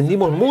eso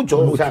aprendimos mucho.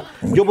 O sea,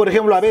 yo, por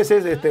ejemplo, a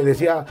veces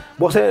decía,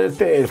 vos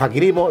el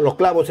faquirismo, los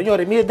clavos,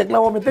 señores, mire este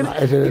clavo a meter,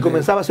 y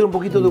comenzaba a hacer un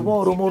poquito de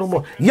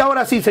humor. Y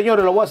ahora sí,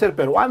 señores, lo voy a hacer,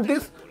 pero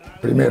antes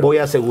primero voy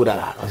a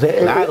asegurar. O sea,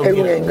 claro, es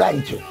un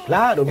enganche.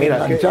 Claro,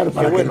 mira. Enganchar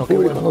para que el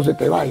público no se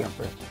te vaya.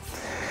 Pues.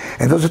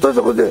 Entonces, todo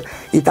eso,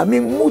 y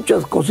también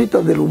muchas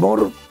cositas del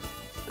humor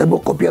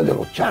hemos copiado de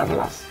los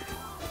charlas.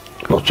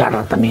 Los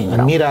charlas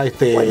también. Mira,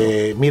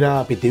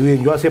 mira,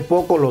 Pitivín, yo hace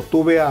poco lo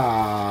tuve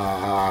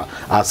a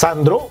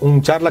Sandro,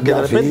 un charla que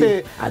ya, de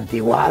repente... Sí,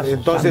 antiguazo.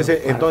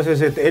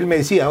 Entonces él me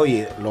decía,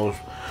 oye,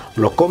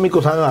 los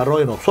cómicos han agarrado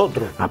de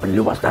nosotros.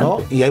 Aprendió bastante. ¿No?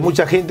 Y hay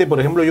mucha gente, por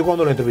ejemplo, yo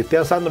cuando lo entrevisté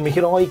a Sandro me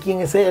dijeron, oye, ¿quién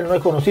es él? No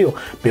es conocido.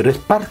 Pero es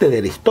parte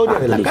de la historia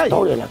de la calle.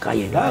 Historia de la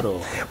calle, claro.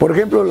 Por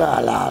ejemplo,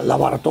 la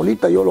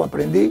Bartolita yo lo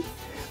aprendí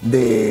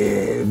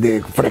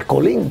de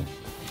Frescolín.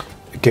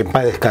 Que en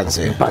paz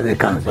descanse. En paz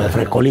descanse,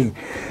 Frescolín.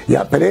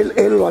 Ya, pero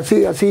él lo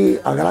hacía así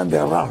a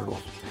grandes rasgos.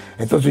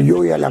 Entonces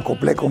yo ya le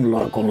acoplé con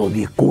los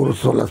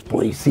discursos, las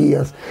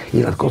poesías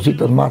y las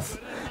cositas más.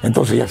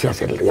 Entonces ya se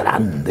hace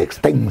grande,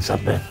 extensa.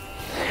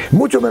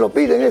 Muchos me lo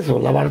piden eso,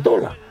 la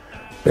Bartola.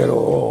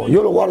 Pero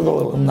yo lo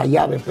guardo en una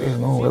llave, pues,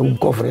 ¿no? En un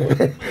cofre.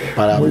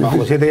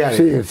 ¿Bajo 7 llaves?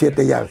 Sí,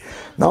 7 llaves.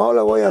 No,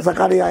 lo voy a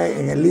sacar ya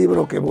en el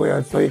libro que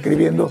estoy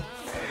escribiendo.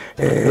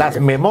 Las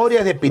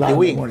memorias de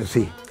Pitiwín.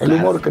 Sí, el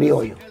humor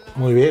criollo.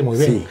 Muy bien, muy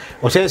bien. Sí.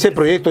 O sea, ese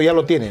proyecto ya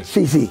lo tienes.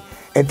 Sí, sí.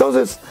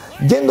 Entonces,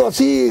 yendo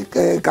así,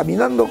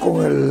 caminando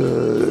con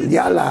el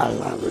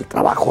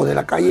trabajo de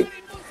la calle,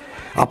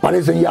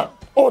 aparecen ya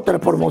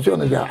otras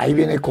promociones. Ya. Ahí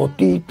viene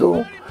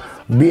Cotito,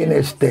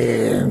 viene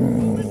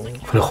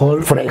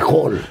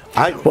Frejol.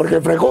 Ay.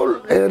 Porque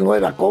Frejol él no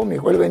era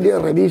cómico, él vendía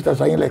revistas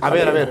ahí en la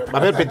escuela. A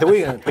ver,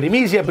 Pitiwín,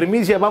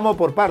 primicia, vamos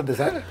por partes,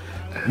 ¿sabes?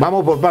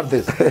 Vamos por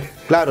partes.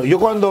 Claro, yo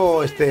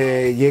cuando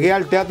llegué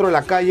al Teatro de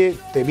la Calle,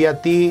 te vi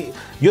a ti.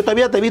 Yo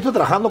todavía te he visto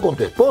trabajando con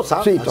tu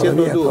esposa. Sí,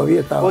 todavía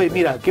estaba. Oye,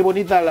 mira, qué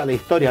bonita la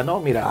historia, ¿no?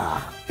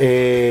 Mira,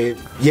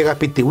 llegas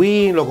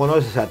Pitiwín, lo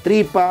conoces a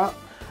Tripa,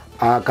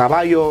 a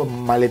Caballo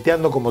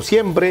maleteando como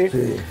siempre.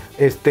 Sí.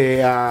 El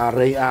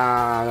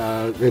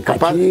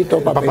papá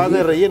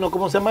de relleno,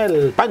 ¿cómo se llama?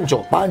 El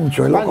Pancho.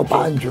 El loco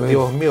Pancho.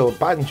 Dios mío,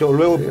 Pancho.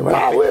 Luego.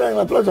 Bravo era en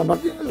la Plaza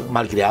Martín.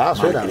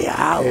 Malcriadazo era.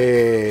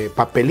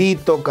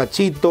 Papelito,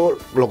 Cachito,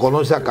 lo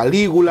conoce a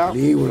Calígula.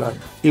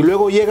 Y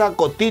luego llega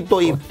Cotito,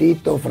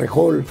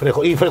 Frejol.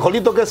 ¿Y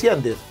Frejolito qué hacía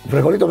antes?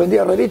 Frejolito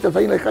vendía revistas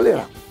ahí en la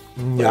escalera.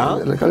 Ya.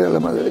 En la escalera de la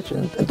mano derecha.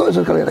 En toda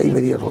esa escalera ahí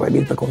vendía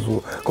revistas con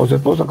su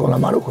esposa, con la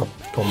Maruja.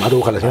 Con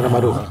Maruja, la señora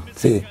Maruja.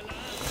 Sí.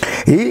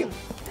 Y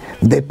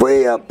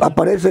después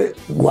aparece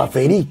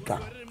Guaferita.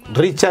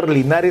 Richard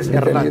Linares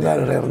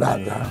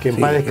Hernández. Que en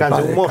paz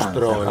descanse, un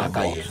monstruo en la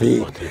calle.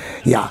 Sí.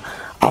 Ya.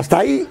 Hasta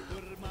ahí,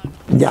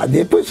 ya.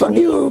 Después han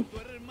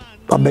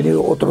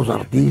venido otros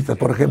artistas.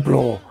 Por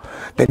ejemplo,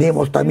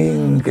 teníamos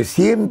también que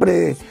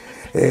siempre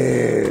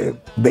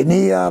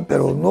venía,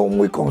 pero no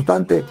muy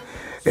constante,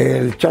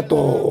 el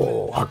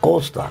Chato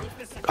Acosta.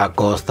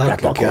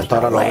 Que hasta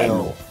ahora lo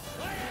veo.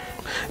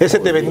 Ese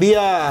te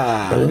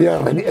vendía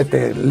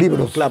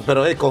libros. Claro,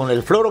 pero con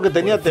el floro que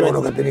tenía, te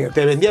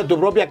vendía tu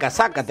propia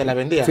casaca, te la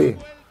vendía. Sí.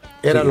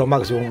 Era lo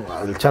máximo,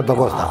 el Chato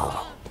Acosta.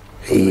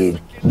 Y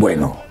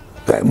bueno,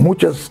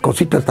 muchas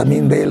cositas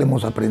también de él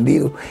hemos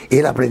aprendido,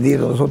 él ha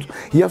aprendido de nosotros.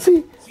 Y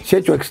así se ha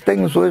hecho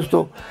extenso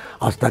esto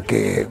hasta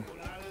que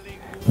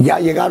ya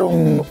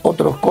llegaron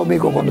otros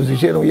cómicos cuando se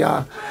hicieron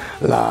ya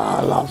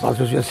las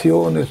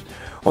asociaciones,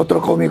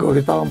 otros cómicos que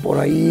estaban por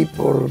ahí,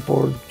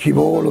 por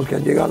chibolos que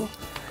han llegado.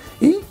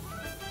 Y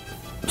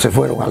se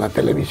fueron a la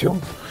televisión.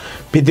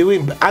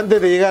 Pitiwín,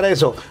 antes de llegar a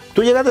eso,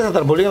 tú llegaste a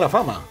Trampolín a la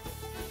Fama.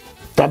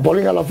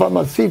 Trampolín a la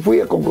Fama, sí fui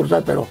a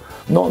concursar, pero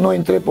no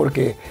entré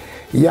porque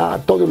ya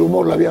todo el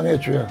humor lo habían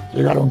hecho. Ya.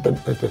 Llegaron,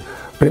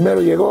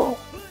 primero llegó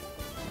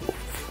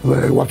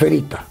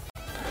Guaferita,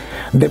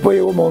 después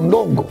llegó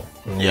Mondongo.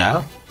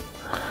 Ya.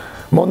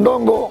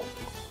 Mondongo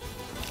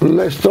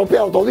lo ha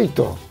estropeado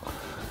todito.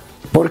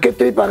 ¿Por qué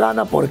Tripa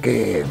gana?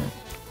 Porque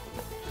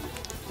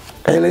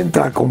él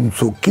entra con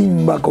su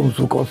quimba, con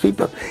su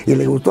cosita, y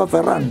le gustó a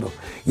Ferrando.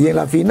 Y en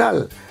la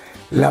final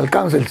le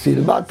alcanza el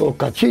silbato,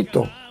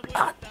 Cachito,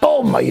 la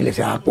toma y le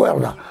se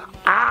acuerda.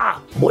 ¡Ah!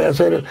 voy a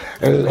hacer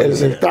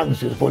el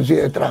tránsito,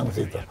 policía de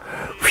tránsito.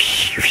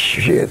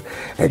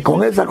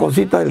 Con esa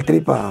cosita del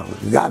tripa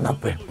gana,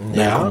 pues,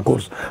 el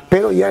concurso.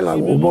 Pero ya el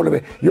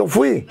humor, yo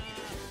fui,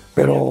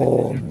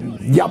 pero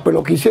ya pues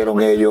lo que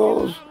hicieron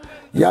ellos,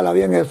 ya la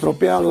habían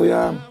estropeado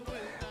ya.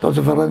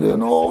 Entonces Fernando dijo,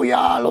 no,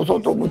 ya los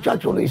otros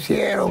muchachos lo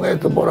hicieron,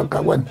 esto por acá,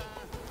 bueno.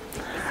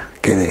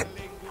 Quedé.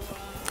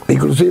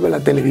 Inclusive en la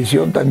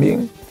televisión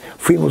también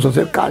fuimos a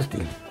hacer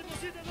casting.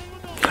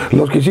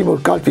 Los que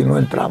hicimos casting no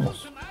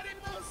entramos.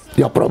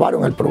 Y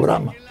aprobaron el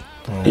programa.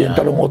 Y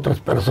entraron otras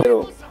personas.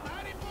 Pero,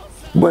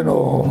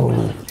 bueno,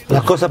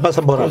 las cosas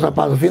pasan por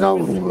algo. Al final,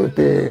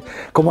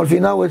 como al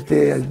final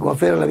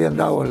Guafera le habían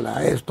dado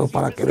esto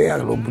para que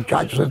vean los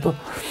muchachos, esto,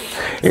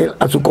 él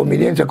a su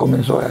conveniencia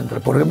comenzó a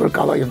entrar. Por ejemplo, el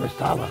caballo no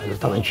estaba, él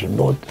estaba en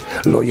Chimbote.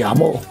 Lo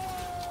llamó,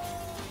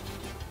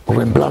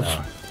 reemplazo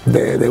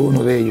de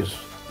uno de ellos.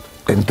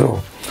 Entró.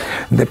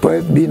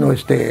 Después vino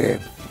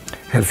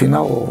el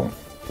final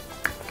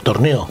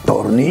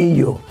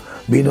Tornillo,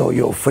 vino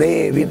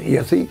Jofre, y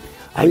así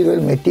ha ido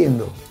él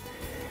metiendo.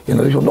 Y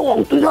nos dijo, no,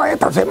 tú ya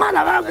esta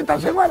semana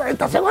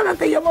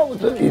te llamó.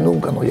 Y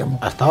nunca nos llamó.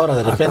 Hasta ahora,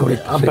 de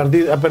repente,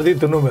 ha perdido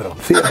tu número.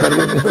 Sí, ha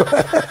perdido mi número.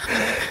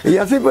 Y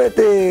así pues,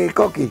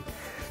 Coqui,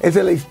 esa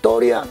es la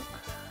historia.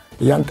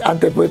 Y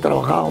antes pues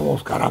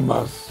trabajábamos,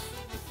 carambas,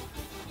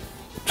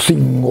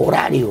 sin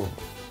horario.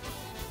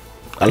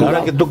 A la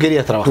hora que tú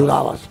querías trabajar. Tú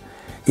dabas.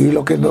 Y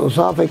lo que nos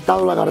ha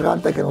afectado la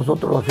garganta es que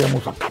nosotros lo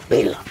hacíamos a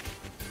capela.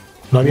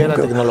 No había la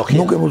tecnología.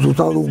 Nunca hemos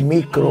usado un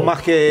micro,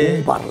 más que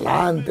un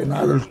parlante,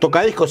 nada. El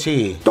tocadiscos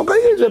sí.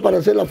 Tocadiscos es para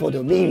hacer la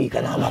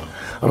fotomímica, nada más.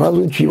 Agarrado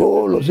un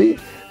chivolo, sí.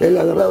 Él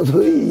agarrado,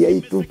 y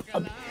ahí tú.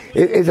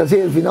 Es así,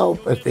 el final,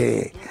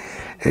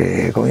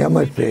 ¿cómo se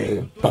llama?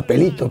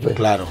 Papelito, pues.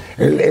 Claro.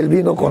 Él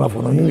vino con la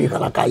fonomímica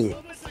a la calle.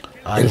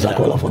 Él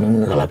sacó la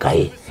fonomímica a la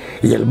calle.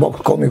 Y el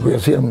box cómico que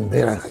hacían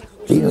era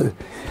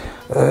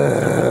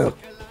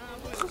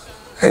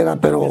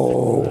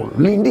pero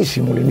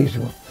lindísimo.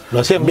 Lo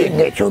hacían bien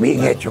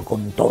hecho,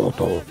 con todo.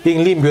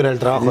 Bien limpio era el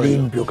trabajo.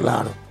 Limpio,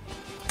 claro.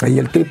 Y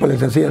el triple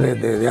les hacía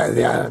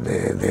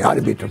de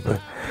árbitro. Pues.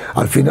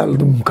 Al final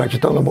de un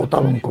cachetón lo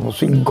botaban como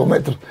 5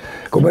 metros.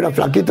 Como era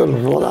flaquito, lo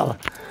rodaba.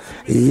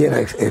 Y era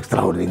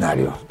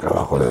extraordinario el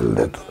trabajo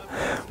de todo.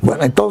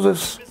 Bueno,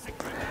 entonces,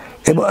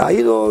 ha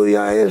ido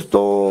ya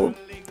esto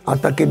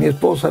hasta que mi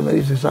esposa me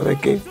dice, ¿sabe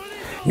qué?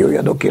 Yo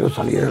ya no quiero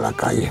salir de la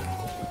calle.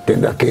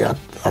 Tendrá que ir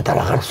a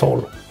trabajar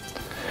solo.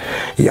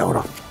 Y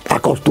ahora,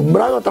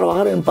 acostumbrado a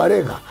trabajar en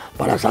pareja,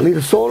 para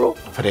salir solo,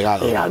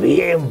 fregado. Era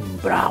bien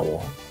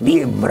bravo.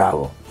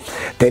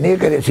 Tenía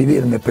que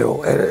decidirme,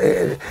 pero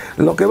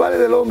lo que vale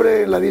del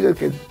hombre en la vida es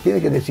que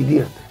tiene que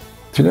decidirte.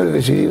 Si no eres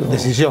decidido.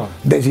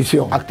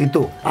 Decisión.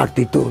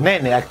 Actitud.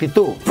 Nene,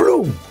 actitud.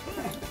 ¡Plum!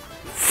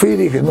 Fui y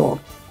dije, no,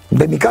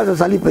 de mi casa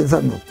salí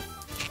pensando,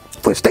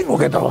 pues tengo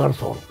que trabajar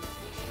solo.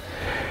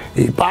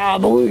 Y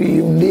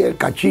un día el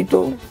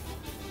Cachito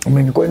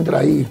me encuentra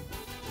ahí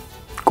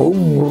con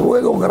un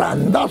ruedo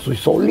grandazo y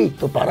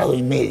solito parado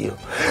en medio.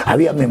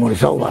 Había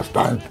memorizado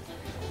bastante.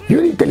 Yo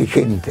era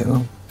inteligente,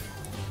 ¿no?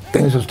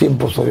 En esos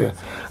tiempos todavía.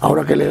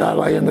 Ahora que le da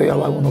vayando ya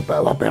uno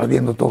va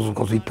perdiendo todas sus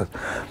cositas.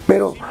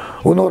 Pero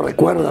uno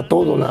recuerda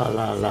todo,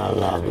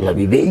 la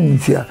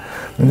vivencia,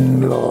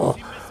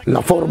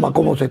 la forma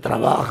como se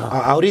trabaja.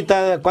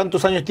 Ahorita,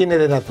 ¿cuántos años tienes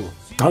de edad tú?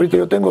 Ahorita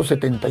yo tengo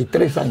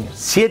 73 años.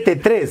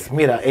 73,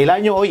 mira, el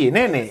año, oye,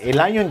 nene, el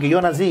año en que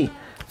yo nací,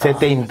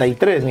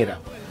 73, mira.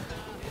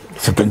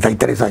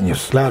 73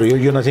 años. Claro,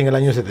 yo nací en el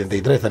año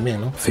 73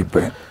 también, ¿no? Sí,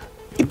 pues.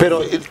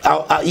 Pero,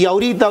 y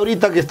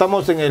ahorita que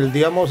estamos en el,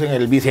 digamos, en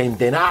el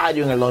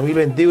bicentenario, en el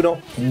 2021,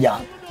 ya.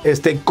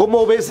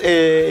 ¿Cómo ves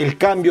el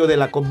cambio de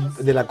la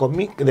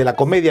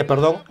comedia,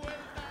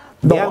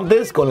 de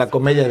antes con la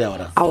comedia de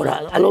ahora?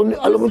 Ahora, a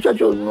los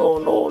muchachos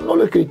no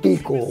les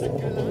critico,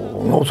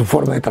 no su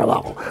forma de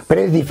trabajo,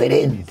 pero es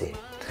diferente.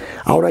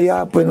 Ahora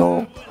ya, pues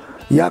no,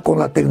 ya con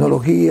la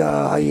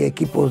tecnología hay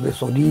equipos de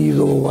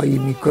sonido, hay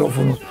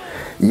micrófonos,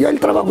 y ya el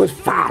trabajo es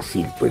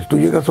fácil, pues tú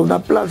llegas a una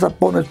plaza,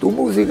 pones tu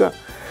música,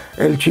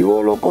 el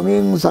chibolo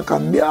comienza a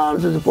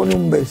cambiarse, se pone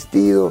un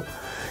vestido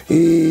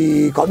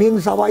y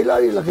comienza a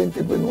bailar y la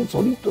gente, pues no,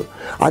 solito.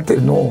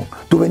 Antes no,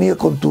 tú venías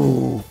con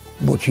tu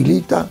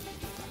mochilita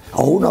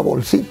o una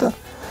bolsita,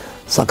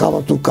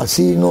 sacabas tus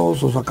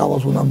casinos o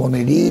sacabas una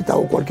monedita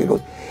o cualquier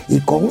cosa, y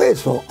con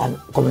eso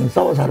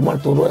comenzabas a armar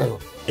tu ruedo.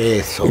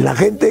 Eso. Y la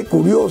gente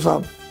curiosa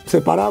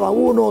se paraba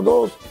 1,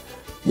 2,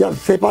 ya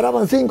se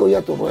paraban 5 y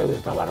ya tu ruedo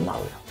estaba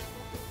armado.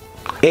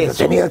 Eso.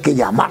 Tenía que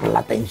llamar la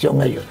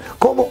atención a ellos.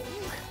 ¿Cómo?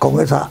 Con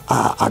esa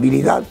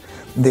habilidad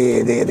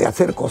de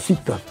hacer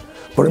cositas.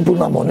 Por ejemplo,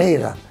 una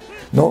moneda,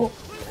 ¿no?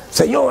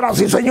 Señoras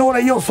y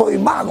señores, yo soy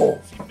mago.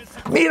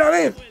 Mira,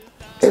 ve,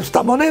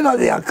 esta moneda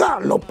de acá,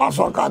 lo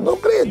paso acá. ¿No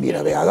crees?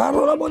 Mira, ve,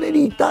 agarro la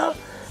monedita.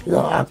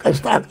 No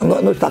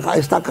está acá,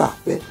 está acá.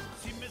 ¿Ve?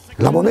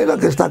 La moneda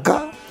que está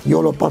acá,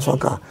 yo lo paso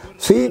acá.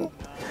 Sin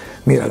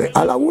Mira,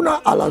 a la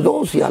 1, a las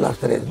 2 y a las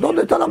 3.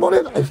 ¿Dónde está la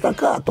moneda? Está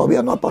acá,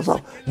 todavía no ha pasado.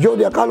 Yo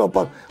de acá lo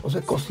paso. O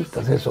sea,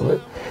 cositas eso, ¿ves?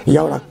 Y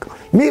ahora,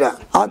 mira,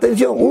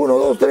 atención, 1,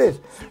 2, 3.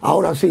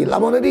 Ahora sí, la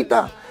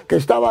monedita que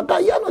estaba acá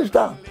ya no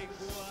está.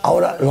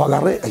 Ahora lo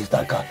agarré, ahí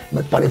está acá.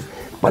 Me parece.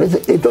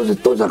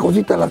 Entonces, todas esas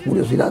cositas, la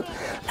curiosidad,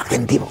 la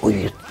gente iba,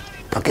 oye,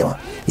 ¿para qué va?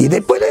 Y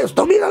después de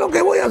esto, mira lo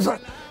que voy a hacer.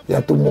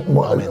 Ya tú,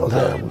 o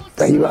sea,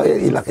 ahí va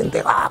y la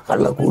gente,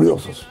 los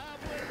curiosos.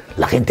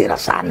 La gente era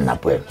sana,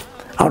 pues.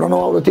 Ahora no,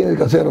 ahora tienes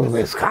que hacer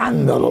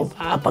escándalo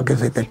para que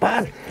se te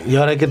pare. Y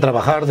ahora hay que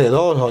trabajar de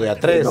 2 o de a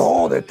 3.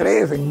 No, de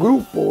 3, en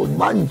grupo, en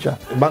mancha.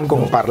 Van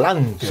con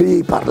parlantes.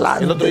 Sí,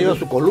 parlantes. El otro lleva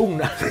su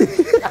columna.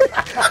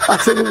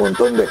 Hacen un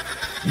montón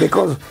de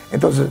cosas.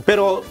 Entonces,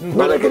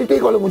 no le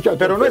critico a los muchachos.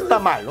 Pero no está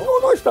mal, ¿no?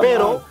 No está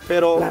mal.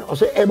 Pero claro, o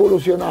sea,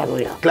 evolucionado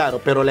ya.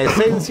 Claro, pero la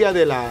esencia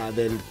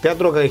del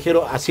teatro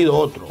callejero ha sido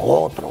otro.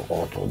 Otro,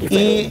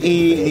 diferente.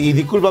 Y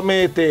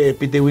discúlpame,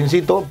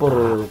 Pitewincito,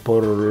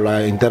 por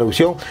la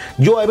interrupción.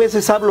 Yo a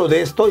veces hablo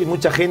de esto y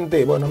mucha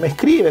gente, bueno, me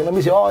escribe, ¿no? Me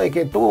dice, oye,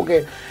 que tú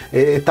que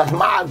estás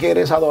mal, que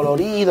eres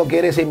adolorido, que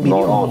eres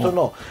envidioso.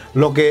 No.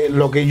 Lo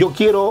que yo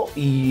quiero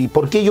y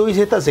por qué yo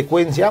hice esta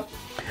secuencia.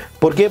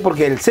 ¿Por qué?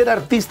 Porque el ser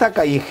artista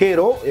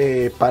callejero,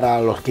 para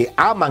los que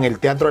aman el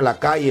teatro de la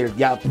calle,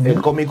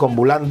 el cómico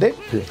ambulante,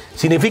 sí,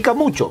 significa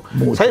mucho.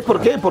 ¿Sabes por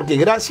qué? Porque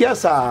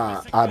gracias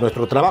a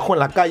nuestro trabajo en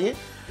la calle,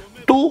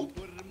 tú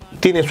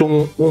tienes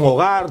un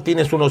hogar,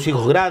 tienes unos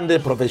hijos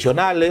grandes,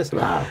 profesionales,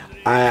 claro,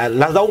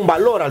 le has dado un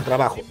valor al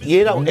trabajo. Y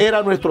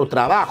era nuestro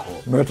trabajo.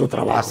 Nuestro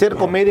trabajo. Hacer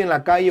comedia en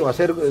la calle o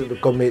hacer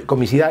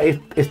comicidad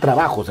es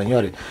trabajo,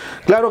 señores.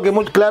 Claro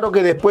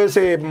que después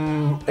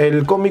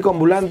el cómico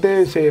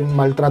ambulante se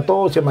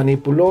maltrató, se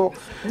manipuló.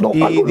 No,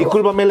 y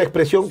discúlpame la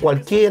expresión,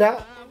 cualquiera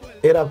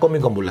era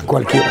cómico ambulante.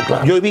 Cualquiera,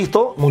 claro. Yo he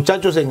visto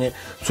muchachos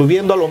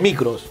subiendo a los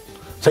micros.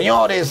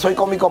 Señores, soy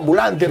cómico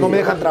ambulante, sí, no me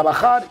dejan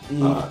trabajar.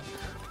 Y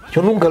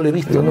yo nunca lo he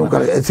visto. Yo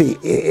nunca, sí,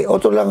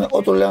 otros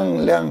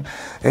le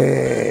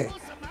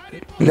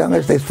han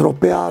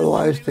estropeado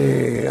a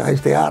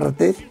este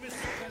arte,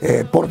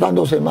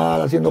 portándose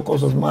mal, haciendo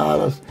cosas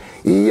malas,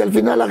 y al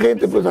final la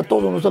gente, pues a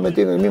todos nos está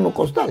metiendo en el mismo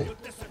costal,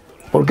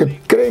 porque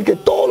creen que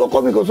todos los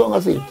cómicos son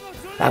así,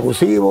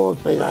 abusivos,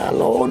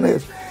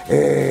 pegalones,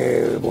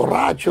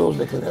 borrachos,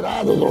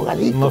 degenerados,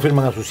 drogadictos. No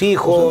firman a sus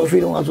hijos.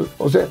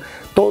 O sea,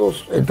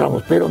 todos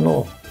entramos, pero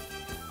no.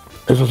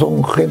 Esos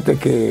son gente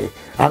que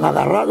han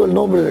agarrado el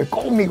nombre de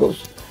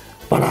cómicos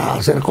para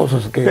hacer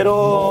cosas que...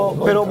 Pero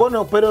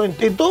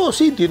en todo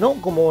sitio, ¿no?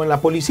 Como en la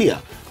policía.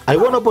 Hay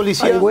buenos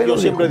policías, yo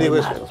siempre digo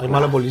eso. Hay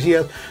malos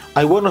policías.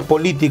 Hay buenos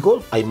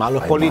políticos, hay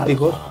malos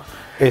políticos.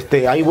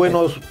 Hay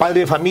buenos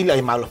padres de familia,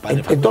 hay malos padres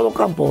de familia. En todo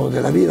campo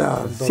de la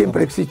vida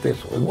siempre existe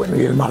eso, el bueno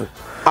y el mal.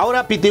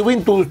 Ahora,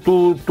 Pitiwin,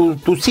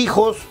 tus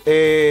hijos,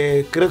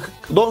 creo que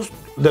 2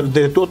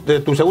 de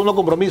tu segundo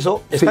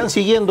compromiso, ¿están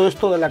siguiendo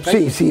esto de la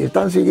calle? Sí,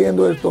 están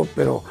siguiendo esto,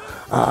 pero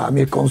a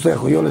mi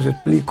consejo, yo les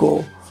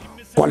explico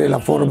cuál es la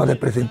forma de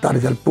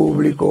presentarse al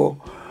público,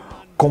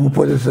 cómo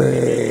puedes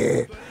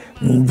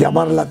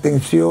llamar la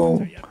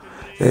atención,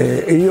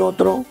 y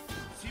otro,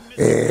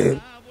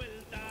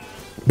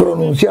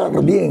 pronunciar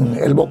bien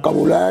el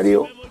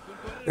vocabulario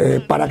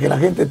para que la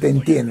gente te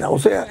entienda. O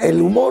sea,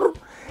 el humor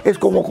es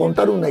como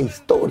contar una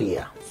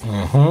historia.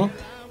 Uh-huh.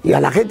 Y a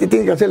la gente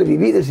tiene que hacerle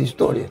vivir esa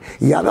historia.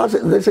 Y a base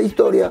de esa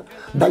historia,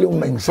 darle un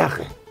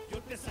mensaje.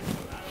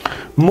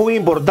 Muy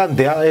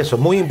importante, eso,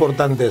 muy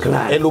importante eso.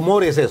 Claro. El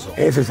humor es eso.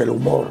 Ese es el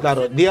humor.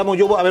 Claro, digamos,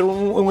 yo voy a ver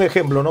un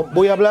ejemplo, ¿no?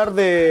 Voy a hablar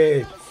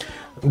del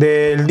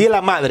Día de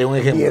la Madre, un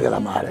ejemplo. Día de la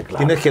Madre, claro.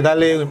 Tienes que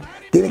darle...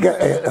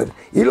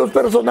 y los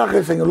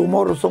personajes en el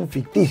humor son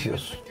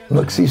ficticios,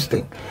 no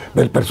existen.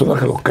 El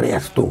personaje lo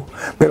creas tú,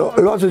 pero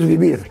lo haces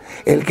vivir.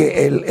 El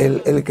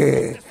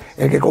que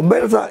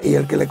conversa y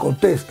el que le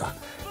contesta.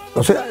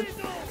 O sea,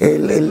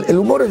 el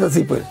humor es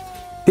así, pues.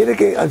 Tiene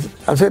que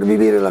hacer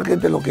vivir a la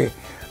gente lo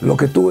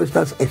que tú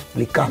estás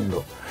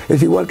explicando.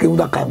 Es igual que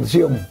una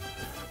canción.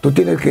 Tú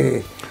tienes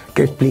que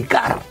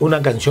explicar.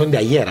 Una canción de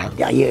ayer, ¿eh?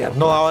 De ayer.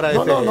 No, ahora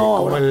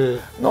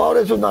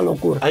ahora es una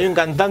locura. Hay un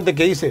cantante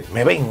que dice,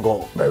 me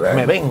vengo.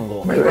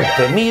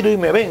 Te miro y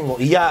me vengo.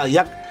 Y ya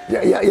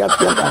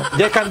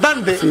es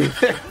cantante. Sí.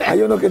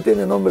 Hay uno que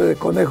tiene nombre de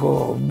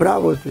conejo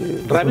bravo.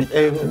 Rabbit,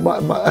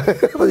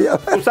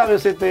 tú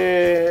sabes,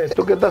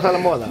 tú que estás a la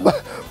moda.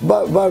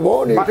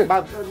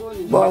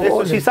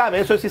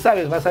 Eso sí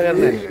sabes, vas a ver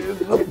de él.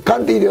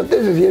 Canta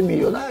idioteces y es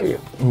millonario.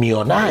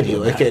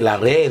 Millonario, es que la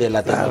red,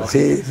 la tecnología.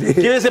 Sí.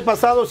 ¿Qué hubiese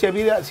pasado si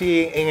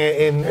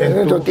en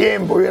nuestro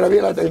tiempo hubiera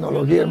la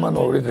tecnología,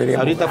 hermano?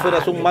 Ahorita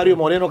fueras un Mario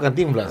Moreno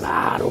Cantinflas.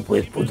 Claro,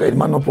 pues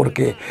hermano,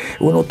 porque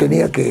uno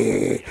tenía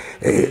que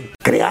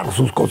crear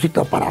sus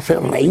cositas para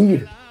hacer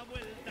reír.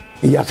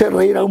 Y hacer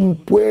reír a un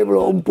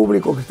pueblo, a un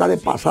público que está de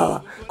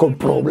pasada, con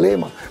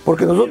problemas.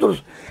 Porque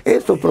nosotros,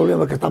 estos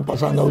problemas que están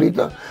pasando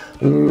ahorita,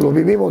 los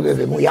vivimos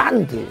desde muy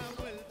antes.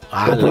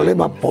 Los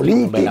problemas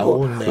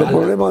políticos, los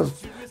problemas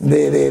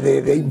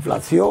de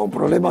inflación,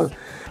 problemas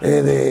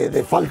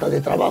de falta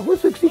de trabajo,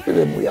 eso existe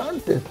de muy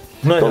antes.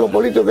 No, Todos no. los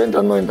políticos que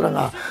entran no entran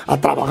a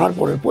trabajar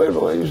por el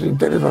pueblo, a ellos les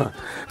interesa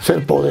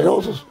ser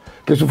poderosos,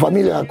 que su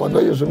familia cuando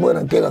ellos se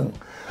mueran quedan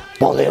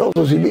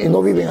poderosos y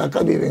no viven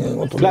acá, viven en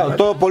otro Claro, lugar.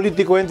 todo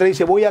político entra y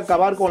dice voy a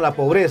acabar con la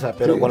pobreza,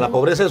 pero Sí, con la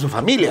pobreza de su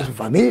familia. Su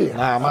familia.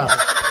 Nada más.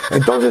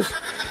 Entonces,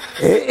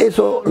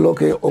 eso lo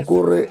que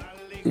ocurre,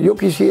 yo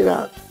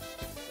quisiera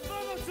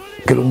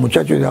que los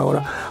muchachos de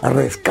ahora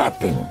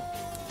rescaten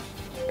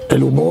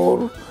el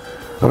humor,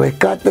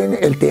 rescaten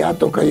el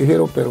teatro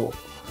callejero, pero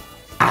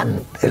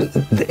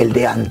el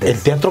de antes. El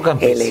teatro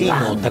campesino,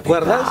 Elegante, ¿te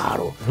acuerdas?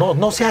 Claro.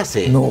 No se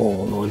hace.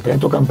 No, el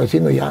teatro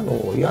campesino ya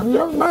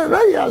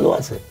nadie ya lo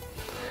hace.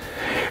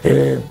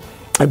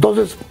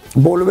 Entonces,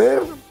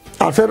 volver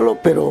a hacerlo,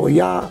 pero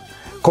ya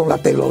con la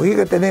tecnología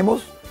que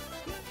tenemos,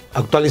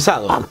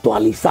 Actualizado.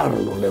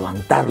 actualizarlo,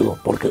 levantarlo,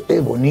 porque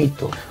es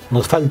bonito.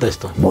 Nos falta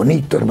esto.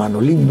 Bonito, hermano,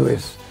 lindo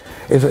es.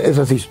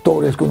 Esas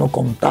historias que uno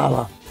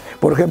contaba.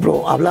 Por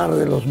ejemplo, hablar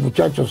de los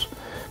muchachos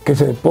que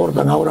se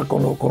portan ahora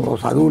con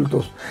los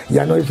adultos.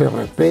 Ya no hay ese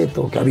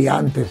respeto que había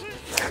antes.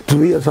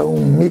 Subías a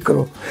un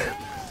micro.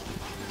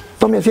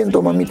 Tome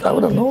asiento, mamita.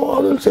 Ahora no,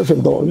 ahora él se hace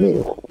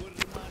dormido.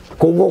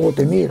 Con un ojo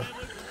te mira.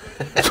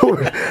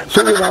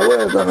 Sube la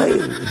abuela, están ahí.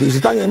 Y si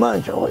están en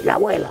mancha, oye, la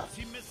abuela.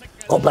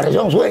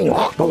 Operación sueño,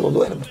 todos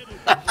duermen.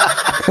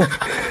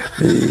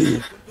 Y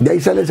de ahí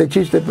sale ese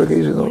chiste porque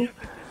dice, no,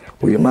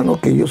 oye hermano,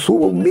 que yo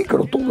subo un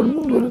micro, todo el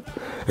mundo,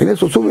 en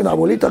eso sube una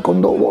bolita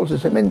con 2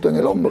 bolsas de cemento en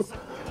el hombro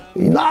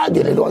y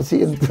nadie le lo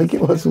asienta,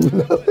 ¿quién va a subir?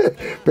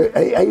 Pero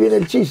ahí viene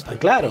el chiste.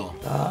 Claro.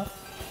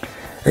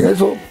 En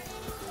eso,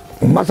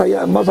 más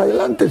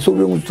adelante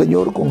sube un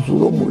señor con sus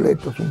 2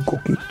 muletas, un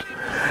coquito.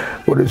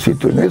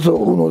 Pobrecito, en eso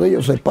uno de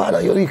ellos se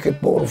para. Yo dije,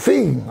 por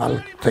fin,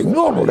 al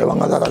señor no le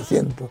van a dar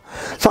asiento.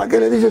 ¿Sabe qué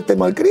le dice este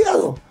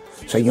malcriado?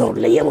 Señor,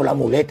 le llevo la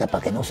muleta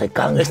para que no se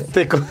canse.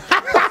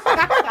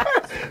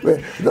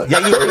 Y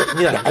ahí,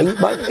 mira. Ahí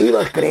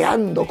ibas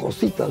creando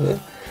cositas, ¿eh?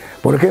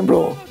 Por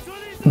ejemplo,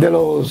 de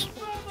los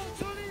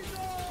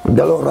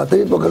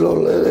ratitos,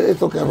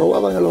 estos que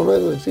robaban en los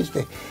ruedos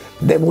existe.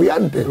 De muy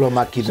antes. Los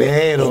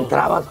maquineros.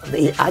 Entrabas,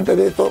 y antes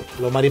de esto,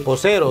 Los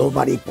mariposeros. los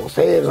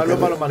mariposeros. Saludos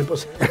para los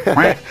mariposeros.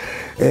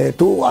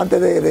 Tú,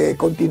 antes de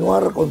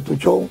continuar con tu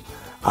show,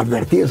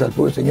 advertías al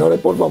pueblo,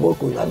 señores, por favor,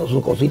 cuidando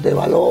sus cositas de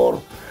valor.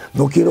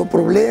 No quiero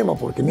problemas,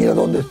 porque mira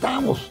dónde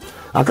estamos.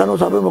 Acá no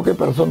sabemos qué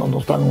personas no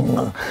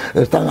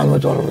están a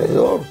nuestro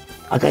alrededor.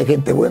 Acá hay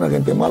gente buena,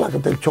 gente mala, que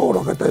está el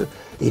choro, que está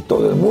y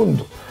todo el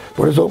mundo.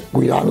 Por eso,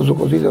 cuidando sus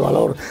cositas de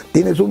valor.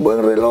 Tienes un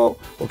buen reloj,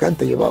 porque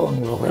antes llevaban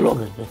los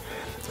relojes.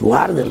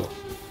 Guárdelo.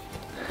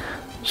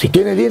 Si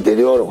tienes dientes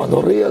de oro,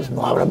 cuando rías,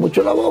 no abras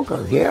mucho la boca,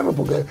 cierra,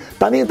 porque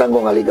también están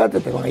con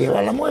alicate, te van a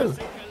llevar la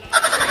muerte.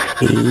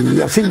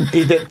 Y así.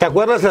 ¿Y te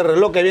acuerdas el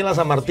reloj que había en la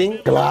San Martín?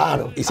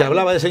 Claro. Y se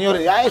hablaba de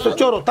señores, esos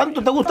choros,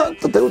 ¿tanto te gusta?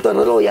 ¿Te gusta el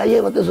reloj? Ya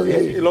llévate eso de Y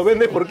ahí. lo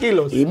venden por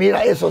kilos. Y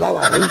mira, eso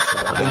daba risa.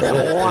 La gente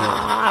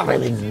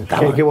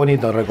reventaba. Qué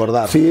bonito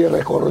recordar. Sí,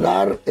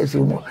 recordar ese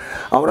humor.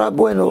 Ahora,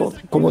 bueno,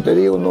 como te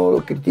digo, no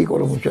lo critico a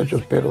los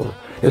muchachos, pero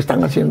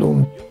están haciendo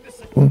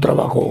un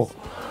trabajo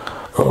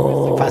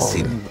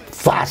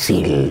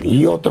fácil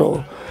y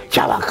otro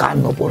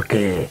chabacano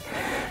porque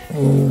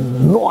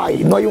no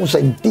hay un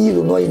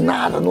sentido, no hay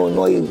nada,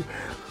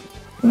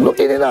 no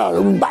tiene nada,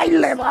 un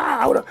baile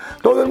va ahora,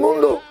 todo el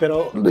mundo,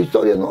 Pero- la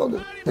historia no,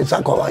 te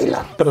saco a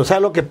bailar. Pero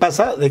 ¿sabes lo que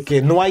pasa? De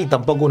que no hay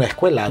tampoco una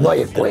escuela. No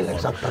hay escuela,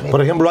 exactamente.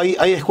 Por ejemplo, hay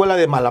escuela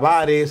de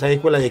malabares, hay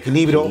escuela de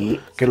equilibrio, Sí.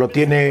 que lo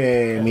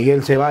tiene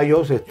Miguel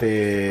Ceballos,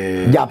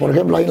 Ya, por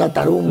ejemplo, ahí en la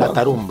tarumba. La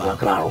tarumba, Ya,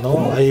 claro, ¿no?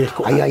 como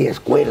Ahí hay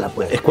escuela,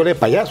 pues. escuela de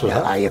payasos, Ya,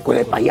 ¿ah? hay escuela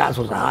de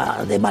payasos,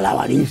 de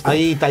malabaristas.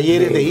 Hay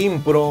talleres de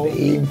impro,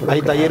 hay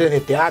claro. talleres de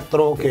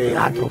teatro.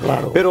 Teatro,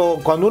 claro. Pero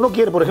cuando uno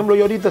quiere, por ejemplo,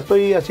 yo ahorita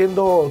estoy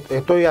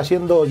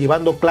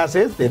llevando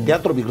clases de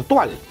teatro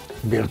virtual.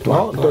 Virtual,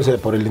 ¿no? claro. Entonces,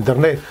 por el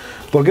internet.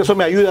 Porque eso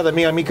me ayuda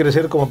también a mí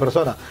crecer como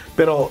persona.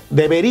 Pero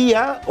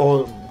debería,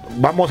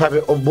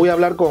 voy a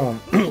hablar con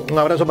un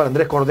abrazo para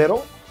Andrés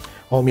Cordero,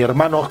 o mi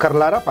hermano Oscar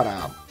Lara,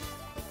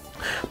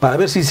 para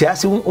ver si se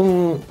hace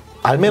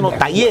al menos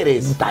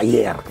talleres Un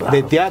taller, claro.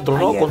 de teatro,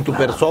 ¿no? Taller, Con tu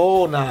claro.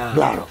 persona,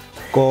 Claro.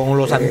 con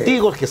los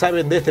antiguos que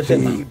saben de este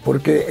tema. Sí,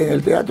 porque en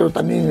el teatro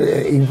también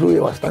influye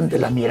bastante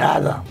la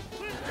mirada,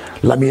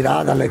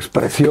 la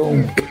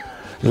expresión,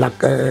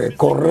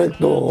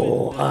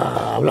 correcto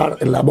hablar,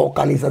 la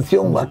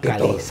vocalización,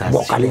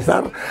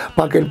 vocalizar,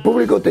 para que el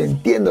público te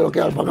entienda lo que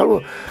hablan.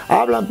 Porque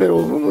hablan,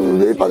 pero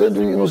de ahí para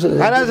adentro no se les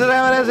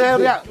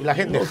Y la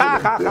gente, no se ja,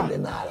 le ja, ja. entiende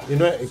nada. Y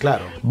no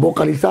claro.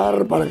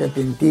 Vocalizar para que te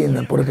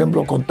entiendan, por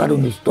ejemplo, contar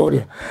una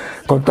historia,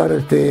 contar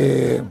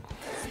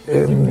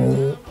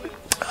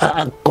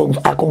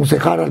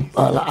aconsejar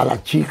a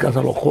las chicas,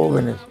 a los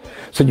jóvenes,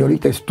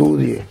 señorita,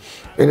 estudie,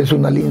 eres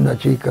una linda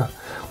chica.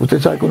 Usted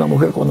sabe que una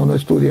mujer cuando no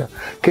estudia,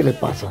 ¿qué le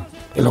pasa?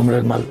 El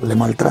hombre le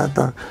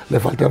maltrata, le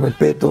falta el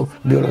respeto,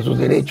 viola sus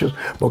derechos,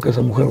 porque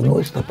esa mujer no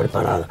está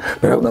preparada.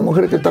 Pero a una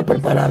mujer que está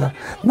preparada,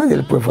 nadie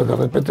le puede faltar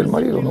respeto al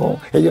marido, no,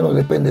 ella no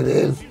depende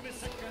de él.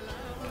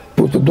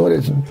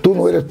 Tú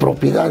no eres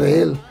propiedad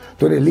de él,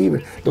 tú eres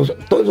libre. Entonces,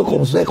 todos esos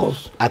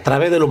consejos, A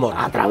través del humor.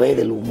 a través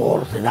del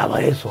humor se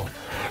daba eso.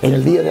 En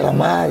el Día de la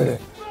Madre,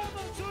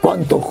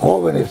 cuántos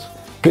jóvenes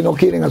que no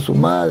quieren a su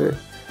madre.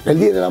 El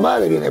Día de la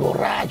Madre viene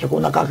borracho con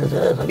una caja de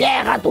cerveza,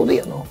 vieja tu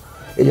día, no.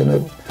 Ella no.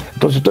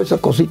 Entonces todas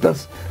esas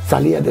cositas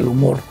salían del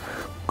humor.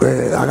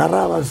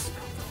 Agarrabas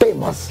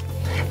temas,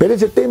 pero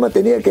ese tema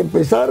tenía que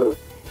empezar,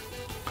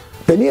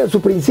 tenía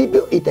su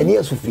principio y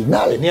tenía su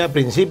final. Tenía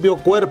principio,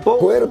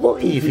 cuerpo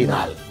y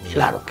final. Mira,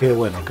 Claro. Qué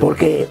bueno.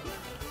 Porque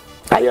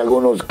hay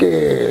algunos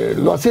que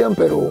lo hacían,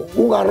 pero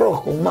un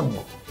arroz con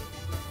mango.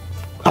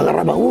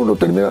 Agarraban uno,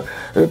 terminaban,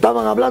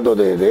 estaban hablando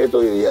de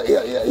esto y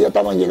ya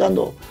estaban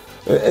llegando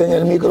en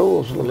el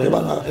microbús. Los que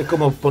van Es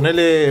como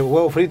ponerle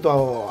huevo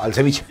frito al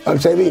ceviche. al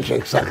ceviche,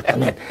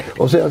 exactamente.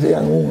 O sea,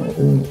 hacían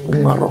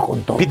un arroz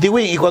con todo.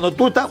 Pitiwin, y cuando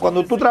tú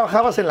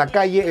trabajabas en la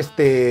calle,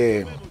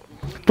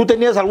 ¿tú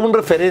tenías algún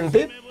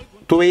referente?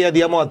 Tú veías,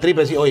 digamos, a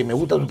Tripa y decías, oye, me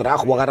gusta tu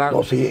trabajo, voy a agarrar.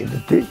 No, sí,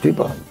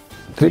 Tripa.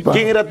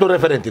 ¿Quién era tu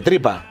referente?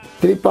 Tripa.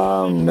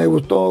 Tripa me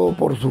gustó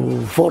por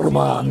su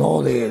forma,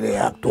 ¿no?, de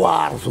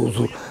actuar,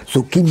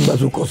 su quimba,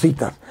 sus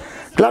cositas.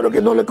 Claro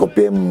que no le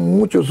copié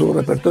mucho su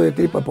repertorio de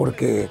Tripa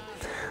porque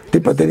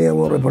Tripa tenía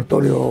un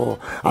repertorio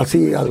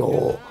así a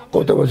lo,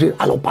 ¿cómo te voy a decir?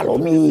 A lo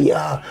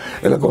Palomilla,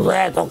 la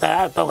cosa esto,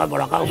 que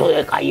por acá soy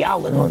de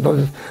Callao, ¿no?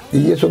 Entonces,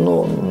 y eso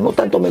no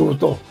tanto me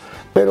gustó.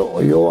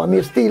 Pero yo a mi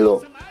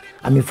estilo,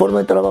 a mi forma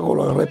de trabajo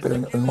lo agarré, pero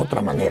en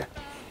otra manera.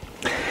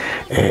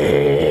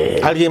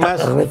 ¿Alguien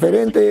más?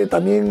 Referente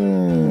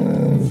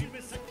también,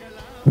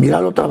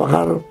 mirarlo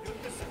trabajar,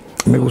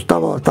 me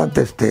gustaba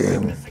bastante,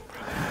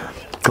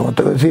 ¿cómo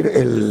te voy a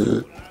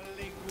decir?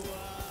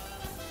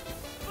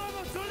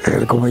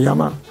 ¿Cómo se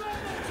llama?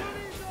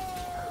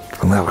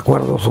 No me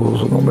recuerdo su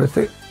nombre,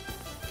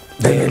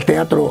 en el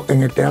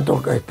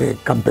teatro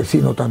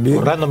campesino también.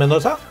 ¿Orlando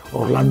Mendoza?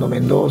 Orlando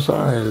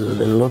Mendoza,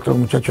 el otro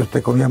muchacho,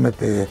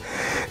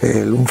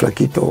 un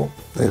flaquito,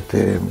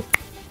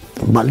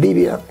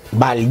 Valdivia.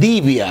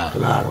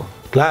 Claro.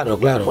 Claro.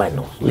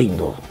 Bueno,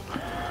 lindo.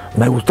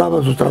 Me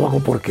gustaban sus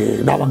trabajos porque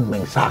daban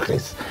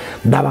mensajes,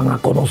 daban a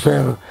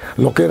conocer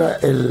lo que era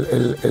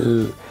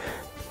el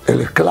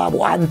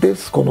esclavo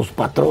antes con los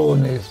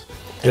patrones.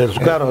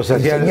 Claro, se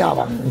hacía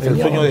enseñaban. El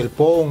sueño del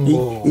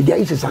pongo. Y de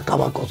ahí se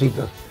sacaban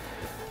cositas.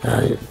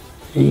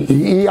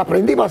 Y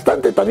aprendí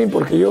bastante también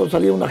porque yo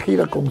salí a una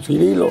gira con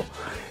Cirilo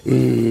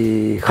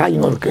y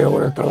Jaime, que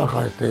ahora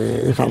trabaja,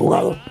 es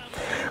abogado.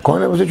 Con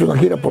él hemos hecho una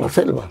gira por la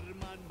selva.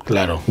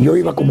 Claro. Yo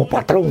iba como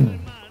patrón.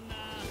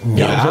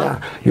 Ya. O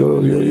sea,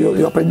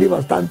 yo aprendí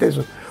bastante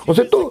eso. O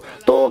sea,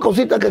 toda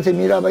cosita que se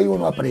miraba ahí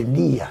uno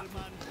aprendía.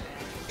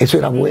 Eso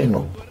era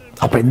bueno,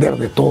 aprender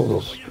de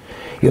todos.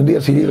 Y un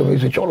día Cirilo me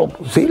dice, Cholo,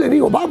 sí, le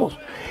digo, vamos.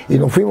 Y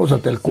nos fuimos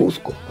hasta el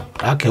Cusco.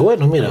 Ah, qué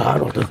bueno, mira.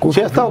 Claro, hasta el Cusco.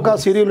 Sí, ha estado acá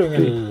Cirilo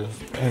en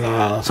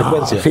la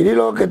secuencia.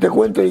 Cirilo, que te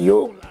cuente,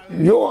 yo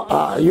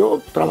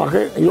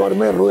trabajé, yo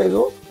armé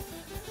ruedo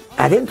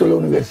adentro de la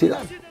universidad.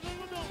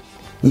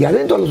 Y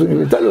adentro de los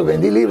universitarios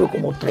vendí libros,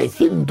 como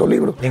 300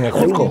 libros. ¿En el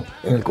Cusco?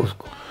 En el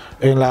Cusco.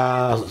 ¿En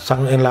la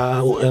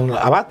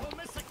Abad?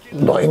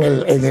 No, en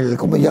el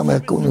 ¿cómo se llama?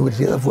 ¿Qué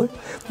universidad fue?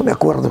 No me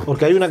acuerdo.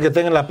 Porque hay una que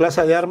está en la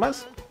Plaza de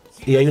Armas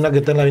y hay una que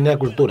está en la Avenida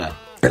Cultura.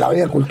 En la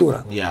Avenida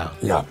Cultura. Ya.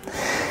 Ya,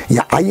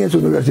 ahí en su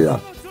universidad.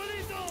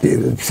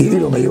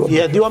 Cirilo me llevó.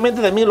 Y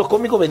antiguamente también los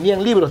cómicos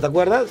vendían libros, ¿te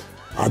acuerdas?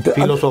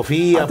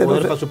 Filosofía, antes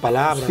poder no sé. para su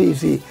palabra.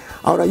 Sí.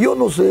 Ahora, yo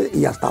no sé,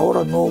 y hasta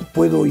ahora no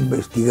puedo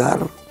investigar,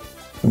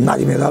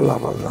 nadie me da la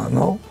razón,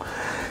 ¿no?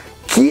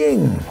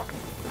 ¿Quién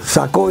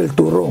sacó el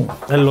turrón?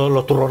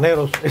 Los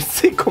turroneros.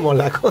 Sí, como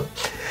la cosa.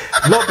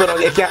 No, pero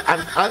es que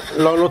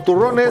los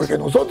turrones. Porque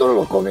nosotros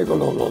los cómicos,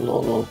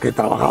 los que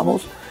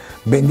trabajamos,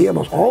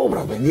 vendíamos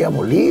obras,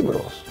 vendíamos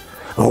libros.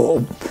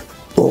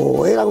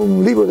 O era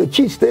un libro de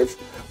chistes,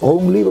 o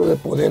un libro de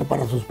poder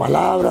para sus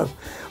palabras,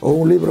 o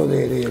un libro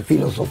de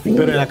filosofía.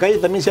 Pero en la calle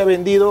también se ha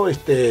vendido,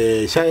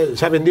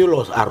 se ha vendido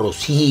los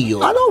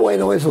arrocillos. Ah, no,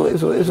 bueno, eso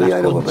ya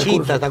eran los conchitas,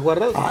 recursos. ¿te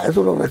acuerdas? Esos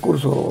son los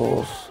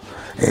recursos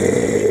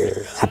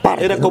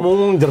aparte. Era ¿no? como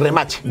un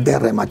remache. De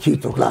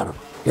remachito, claro.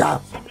 Ya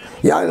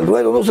el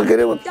ruedo no se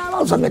queremos, ya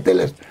vamos a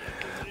meterles.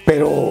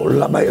 Pero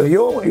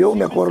yo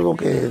me acuerdo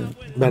que,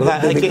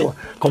 ¿verdad? desde que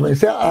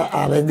comencé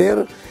a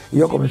vender,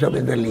 yo comencé a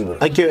vender libros.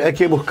 Hay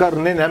que buscar,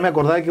 nena, me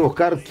acordaba, hay que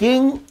buscar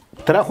quién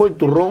trajo el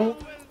turrón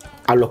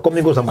a los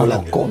cómicos A los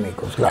ambulantes.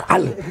 cómicos, claro.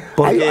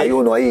 Porque- Hay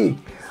uno ahí,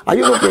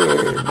 hay uno que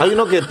Hay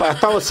uno que ha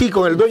estado así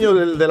con el dueño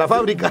de la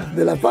fábrica.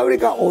 de la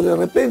fábrica, o de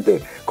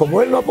repente,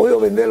 como él no ha podido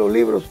vender los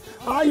libros,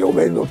 yo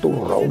vendo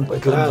turrón. Pues,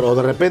 Claro,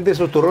 de repente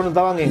esos turrones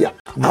estaban Ya.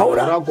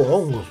 Ahora, con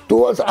hongos.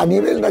 tú vas a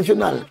nivel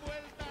nacional.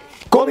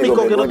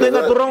 Cómico que no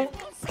tenga turrón.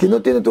 Que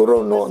no tiene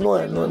turrón, no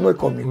es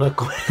cómico. No es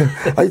cómico.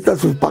 Ahí está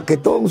su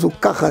paquetón, su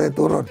caja de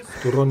turrón.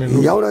 Turrón en Y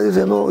luz. ahora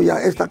dice, no,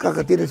 ya esta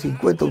caja tiene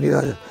 50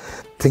 unidades,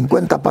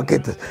 50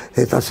 paquetes.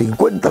 Estas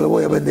 50 lo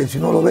voy a vender, si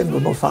no lo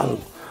vendo no salgo.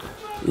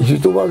 Y si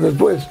tú vas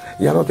después,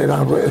 ya no te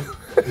dan ruedas.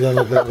 Ya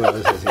no tengo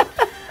eso, sí.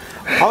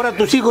 Ahora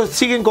tus hijos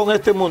siguen con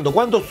este mundo.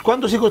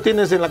 ¿Cuántos hijos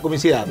tienes en la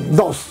comicidad?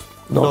 Dos.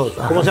 Dos.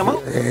 ¿Cómo se llaman?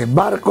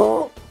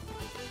 Marco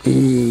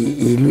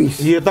y Luis.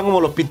 ¿Y están como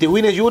los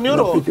Pitiwines Junior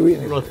Los o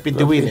Pitiwines. los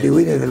Pitiwines? Los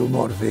Pitiwines del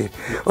humor, sí.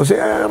 O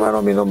sea,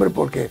 agarraron mi nombre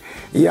porque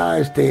ya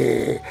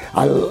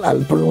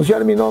al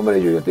pronunciar mi nombre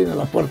ellos ya tienen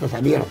las puertas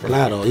abiertas.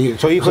 Claro, y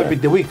soy hijo de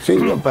Pitiwin. Sí,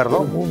 no, perdón.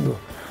 todo el mundo.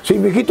 Sí,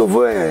 mi hijito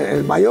fue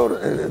el mayor,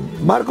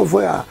 Marco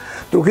fue a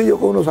Trujillo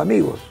con unos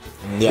amigos.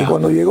 Ya. Y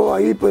cuando llegó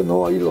ahí, pues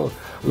no, ahí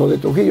los de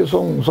Trujillo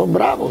son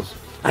bravos.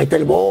 Ahí está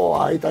el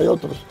Boa, ahí está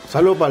otros.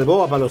 Saludos para el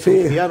Boa, para los Sí,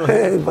 cristianos.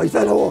 el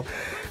paisano Boa.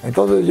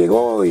 Entonces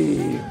llegó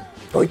y...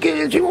 Oye, ¿quién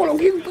es el chibolo?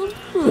 ¿Quién?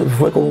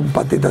 Fue con un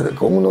patita,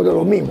 con uno de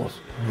los mismos.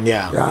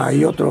 Ya.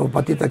 Y otro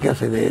patita que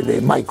hace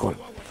de Michael.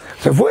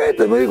 Se fue,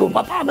 me dijo,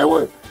 papá, me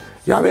voy.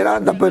 Ya verá,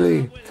 anda, pues, le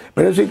dije.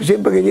 Pero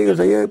siempre que llegues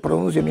allá,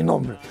 pronuncia mi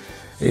nombre.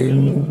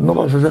 No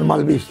vas a ser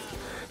mal visto.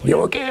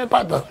 Digo, ¿qué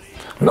pata?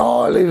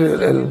 No, le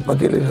dice el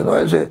patita, le dice, no,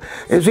 ese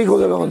es hijo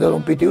de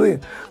los Pitiwin.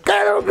 ¿Qué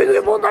de los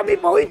Pitiwin? Puta, mi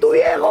pojito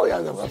viejo.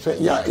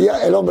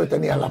 Ya el hombre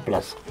tenía la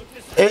plaza.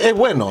 Es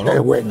bueno, ¿no? Es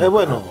bueno. Es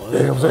bueno.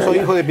 O sea, soy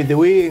ya- hijo de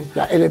Pitiwin.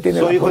 Ya, él le tiene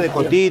Soy la hijo de plaza,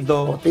 ya.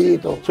 Cotito.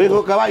 Cotito. Soy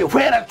hijo de Caballo.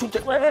 ¡Fuera, chucha!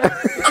 ¡Fuera!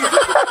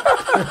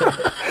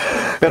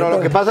 Pero lo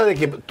que pasa es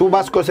que tú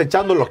vas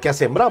cosechando los que has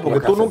sembrado, porque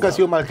Lo que tú has nunca has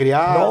sido sembrado.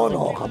 malcriado.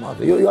 No, jamás.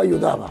 Yo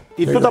ayudaba.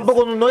 Y tú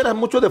tampoco no eras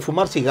mucho de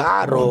fumar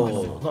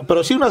cigarro, no,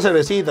 pero sí una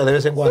cervecita de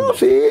vez en cuando. No,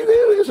 sí,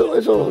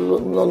 eso lo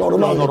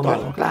normal. Lo normal.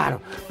 de todo, claro.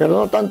 Pero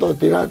no tanto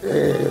tirar,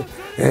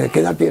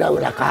 quedar tirado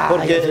en la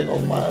calle. así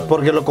normal.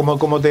 Porque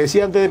como te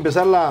decía antes de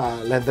empezar la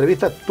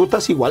entrevista, tú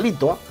estás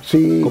igualito, ¿ah?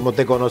 Sí, Como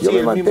te conocí. yo me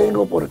el mismo-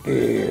 mantengo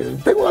porque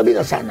tengo una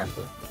vida sana.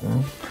 Pues,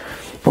 ¿no?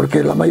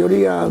 Porque la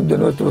mayoría de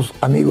nuestros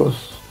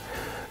amigos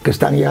que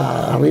están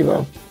ya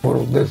arriba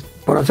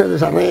por hacer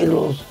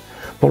desarreglos,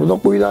 por no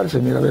cuidarse,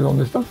 mira, ve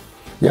dónde están.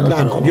 Ya no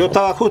están Claro, como yo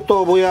nosotros. estaba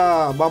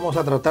justo, vamos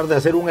a tratar de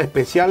hacer un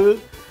especial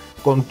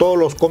con todos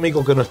los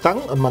cómicos que no están,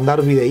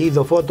 mandar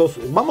videitos, fotos.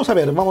 Vamos a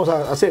ver, vamos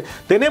a hacer.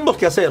 Tenemos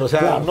que hacer, o sea,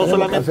 Claro, no tenemos que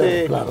solamente.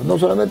 hacer, claro, no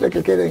solamente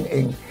que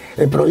queden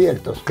en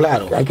proyectos,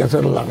 Claro. que hay que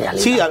hacerlo la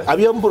realidad. Sí,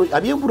 había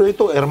un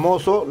proyecto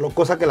hermoso,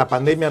 cosa que la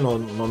pandemia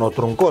nos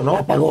truncó, ¿no?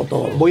 Apagó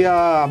todo. Voy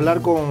a hablar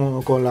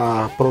con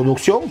la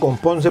producción, con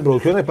Ponce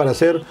Producciones, para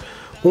hacer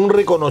un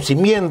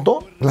reconocimiento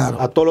Claro.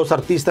 a todos los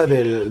artistas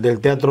del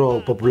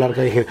Teatro Popular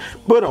Callejero.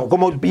 Bueno,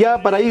 como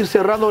ya para ir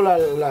cerrando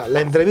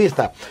la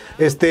entrevista,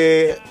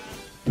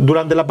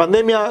 durante la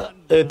pandemia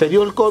te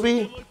dio el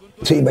COVID,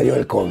 Sí, me dio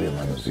el COVID,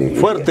 hermano. Sí.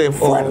 Fuerte,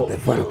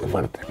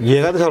 Fuerte.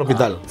 llegaste al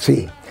hospital.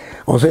 Sí,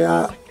 o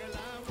sea,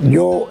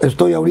 yo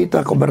estoy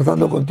ahorita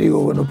conversando contigo,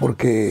 bueno,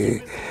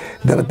 porque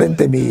de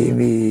repente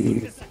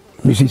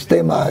mi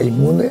sistema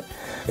inmune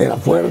era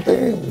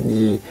fuerte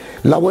y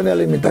la buena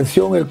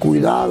alimentación, el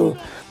cuidado,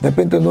 de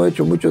repente no he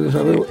hecho mucho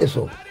desarrollo,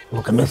 eso,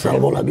 lo que me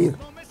salvó la vida.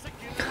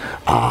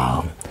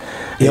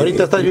 Y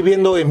ahorita estás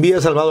viviendo en Villa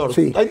Salvador.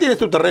 Sí. Ahí tienes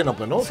tu terreno,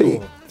 pues, ¿no? Sí,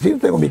 sí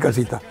tengo mi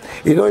casita.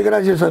 Y doy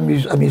gracias a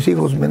mis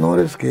hijos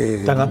menores que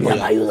Están me han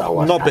apoyando. ayudado No,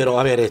 bastante. pero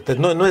a ver,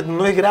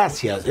 no es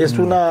gracias, es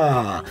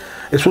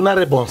una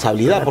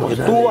responsabilidad, porque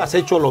tú has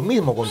hecho lo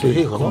mismo con tus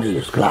hijos, ¿no? con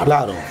ellos,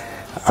 claro.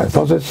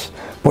 Entonces,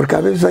 porque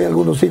a veces hay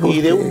algunos hijos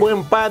Y de que- un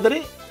buen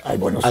padre hay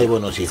buenos hay hijos.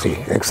 buenos hijos. Sí,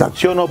 exacto.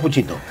 ¿Sí o no,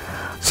 Puchito?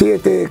 Sí,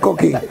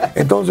 Coqui.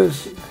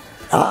 Entonces,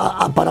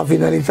 para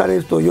finalizar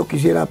esto, yo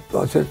quisiera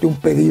hacerte un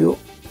pedido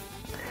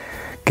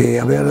que,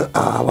 a ver,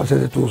 a base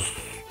de tus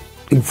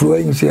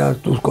influencias,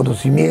 tus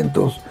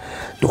conocimientos,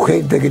 tu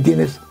gente que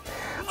tienes,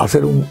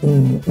 hacer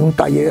un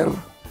taller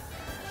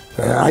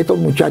a estos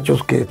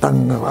muchachos que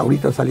están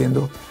ahorita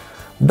saliendo,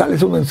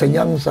 darles una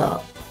enseñanza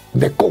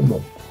de cómo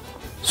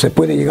se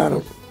puede llegar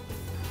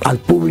al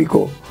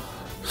público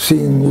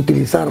sin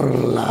utilizar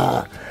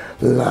la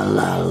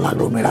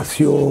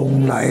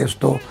aglomeración,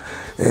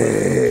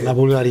 La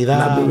vulgaridad.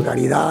 la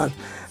vulgaridad,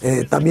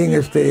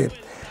 también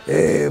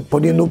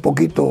poniendo un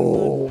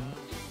poquito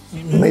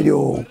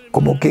medio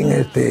como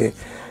quien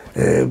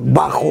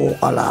bajo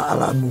a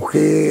la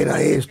mujer,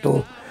 a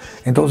esto.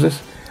 Entonces,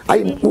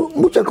 hay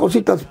muchas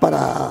cositas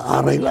para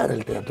arreglar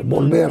el teatro,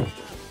 volver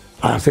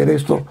a hacer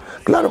esto,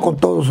 claro, con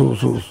todas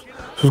sus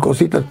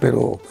cositas,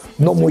 pero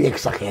no muy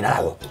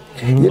exagerado.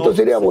 Y esto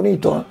sería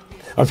bonito, ¿eh?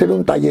 Hacer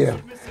un taller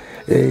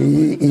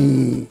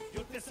y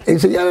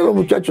enseñar a los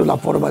muchachos la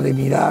forma de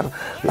mirar,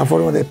 la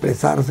forma de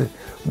expresarse.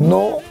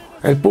 No,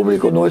 el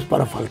público no es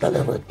para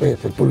faltarle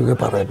respeto, el público es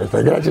para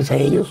respetar. Gracias a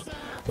ellos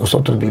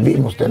nosotros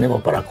vivimos,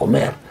 tenemos para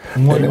comer,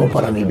 tenemos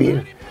para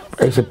vivir.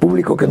 Ese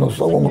público que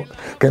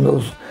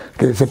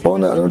se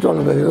pone a nuestro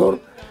alrededor,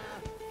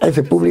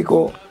 ese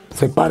público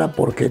se para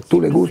porque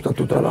tú le gusta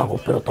tu trabajo,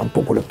 pero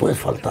tampoco le puedes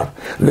faltar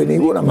de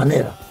ninguna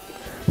manera.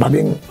 Más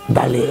bien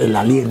darle el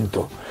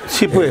aliento,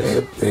 Sí, pues.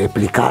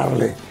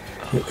 explicarle,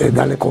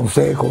 darle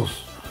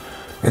consejos.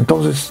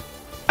 Entonces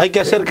Hay que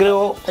hacer,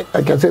 creo,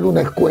 hay que hacer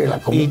una escuela,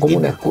 como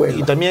una escuela.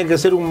 Y también hay que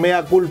hacer un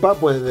mea culpa,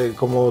 pues,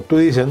 como tú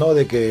dices, ¿no?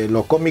 De que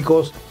los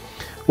cómicos,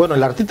 bueno,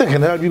 el artista en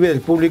general vive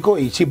del público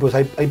y sí, pues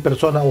hay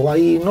personas, o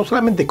hay, no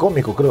solamente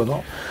cómicos, creo,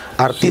 ¿no?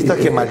 Artistas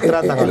Sí, que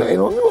maltratan a la... en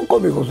los mismos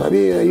cómicos,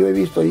 yo he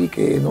visto ahí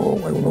que no,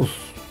 algunos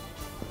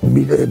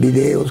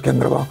videos que han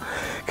grabado,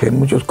 que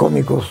muchos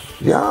cómicos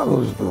ya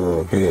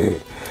que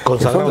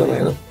Consagrados,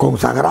 son ¿no?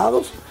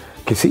 consagrados,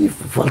 que sí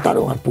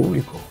faltaron al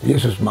público, y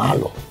eso es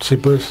malo. Sí,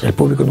 pues. El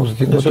público no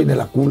Eso tiene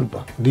la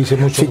culpa. dice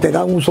mucho. Si te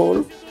dan un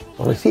sol,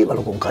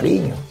 recíbalo con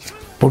cariño,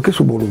 porque es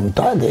su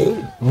voluntad de él.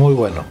 Muy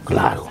bueno.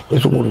 Claro,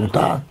 es su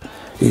voluntad.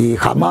 Y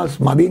jamás,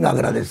 más bien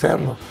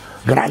agradecerlo.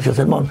 Gracias,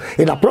 hermano.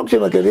 En la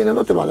próxima que viene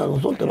no te va a dar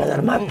un sol, te va a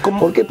dar más.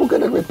 ¿Por qué? Porque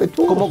eres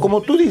respetuoso.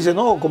 Como tú dices,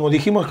 ¿no? Como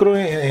dijimos, creo,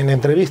 en la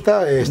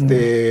entrevista,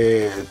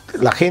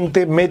 la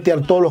gente mete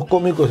a todos los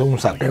cómicos en un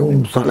saco. En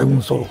un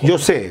sol. Yo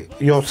sé.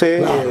 Claro.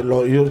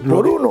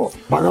 Por uno,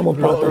 pagamos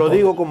plata. Lo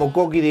digo como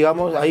Coqui,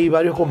 digamos, hay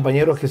varios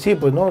compañeros que sí,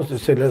 pues, ¿no?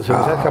 Se les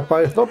ha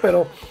escapado esto,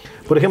 pero,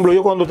 por ejemplo,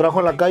 yo cuando trabajo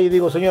en la calle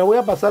digo, señor, voy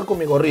a pasar con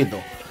mi gorrito.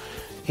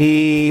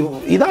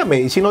 Y dame,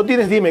 y si no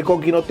tienes, dime,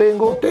 Coqui, no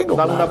tengo, dame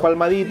claro. una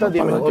palmadita,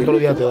 dime, otro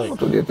día te doy.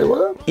 Otro día te voy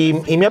a dar.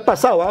 Y me ha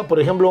pasado, ¿ah? Por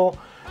ejemplo,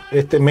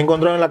 me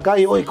encontraron en la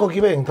calle, oye, Coqui,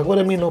 ven, ¿te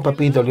acuerdas de mí? No,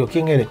 papito, le digo,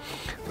 ¿quién eres?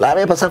 La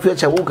vez pasada fui a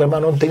Chabuca,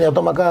 hermano, tenía,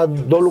 toma acá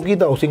 2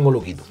 luquitas o 5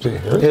 luquitas. Sí,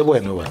 es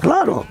bueno.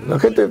 Claro, la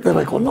gente te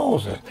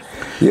reconoce.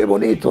 Y es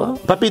bonito, ¿ah?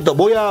 Papito,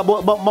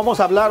 vamos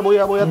a hablar, voy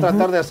a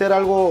tratar de hacer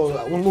algo,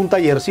 un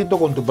tallercito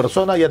con tu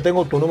persona, ya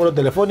tengo tu número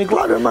telefónico.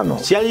 Claro, hermano.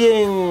 Si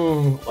alguien,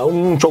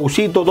 un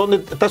showcito, ¿dónde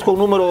estás con un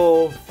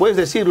número? Puedes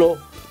decirlo.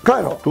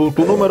 Claro.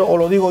 Tu número, o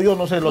lo digo yo,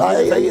 no sé, lo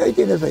tienes ahí. Ahí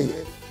tienes ahí.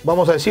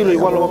 Vamos a decirlo,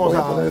 igual lo vamos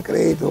a poner el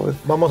crédito.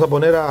 Vamos a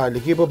poner al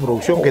equipo de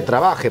producción que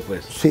trabaje,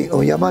 pues. Sí,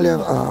 o llamarle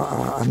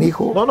a mi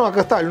hijo. No,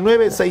 acá está, el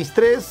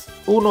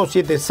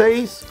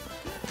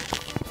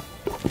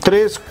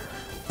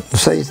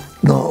 963-176-3...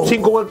 no.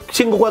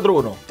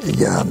 541.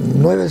 Ya,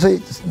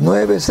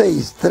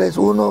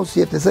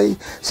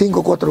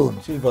 9631765541.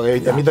 Sí,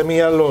 porque a mí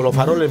también ya los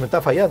faroles me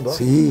está fallando. ¿eh?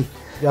 Sí.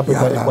 Ya, pues,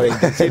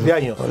 47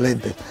 años. Los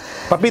lentes.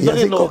 Papito Y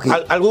así lindo, cogí.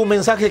 ¿algún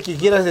mensaje que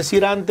quieras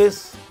decir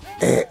antes?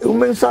 Un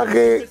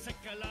mensaje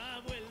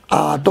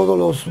a todos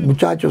los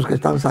muchachos que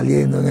están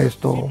saliendo en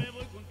esto,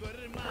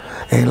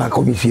 en la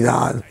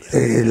comicidad,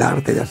 el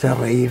arte de hacer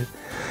reír.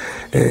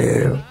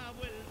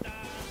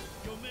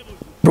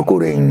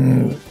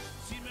 Procuren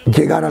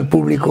llegar al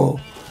público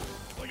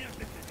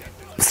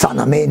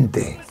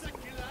sanamente,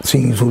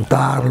 sin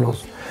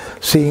insultarlos,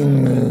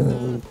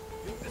 sin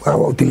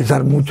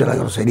utilizar mucho la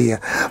grosería,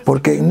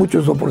 porque en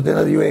muchas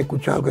oportunidades yo he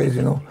escuchado que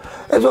dicen, no,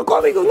 esos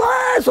cómicos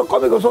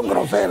son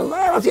groseros,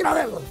 así a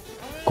verlos.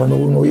 Cuando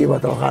uno iba a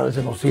trabajar a veces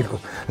en los circos,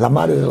 la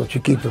madre de los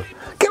chiquitos,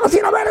 ¿qué vas a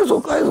ir a ver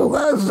esos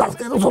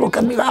asquerosos? Los que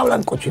a mí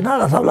hablan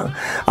cochinadas,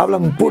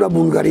 hablan pura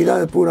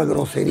vulgaridad, pura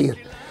grosería.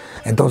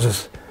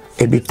 Entonces,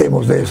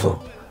 evitemos de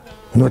eso.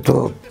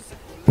 Nuestro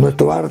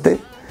arte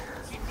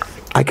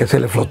hay que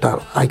hacerle flotar,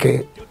 hay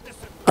que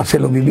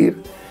hacerlo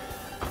vivir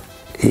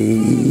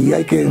y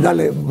hay que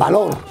darle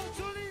valor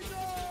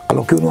a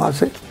lo que uno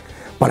hace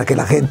para que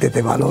la gente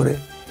te valore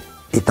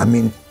y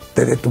también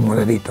te dé tu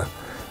monedita.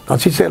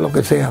 Así sea lo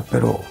que sea,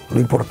 pero lo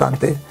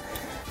importante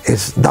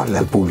es darle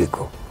al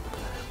público,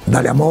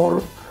 darle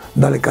amor,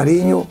 darle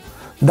cariño,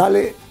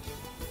 darle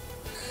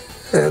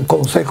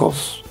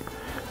consejos,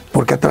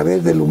 porque a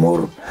través del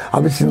humor a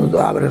veces nos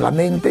abre la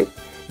mente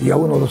y a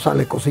uno nos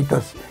sale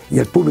cositas y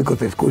el público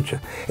te escucha.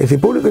 Ese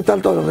público está a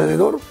tu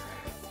alrededor,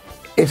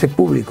 ese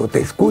público te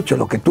escucha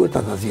lo que tú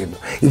estás haciendo.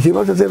 Y si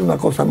vas a hacer una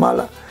cosa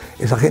mala,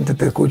 esa gente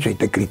te escucha y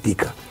te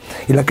critica.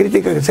 Y la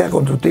crítica que sea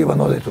constructiva,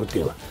 no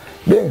destructiva.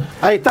 Bien.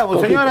 Ahí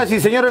estamos, señoras y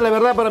señores, la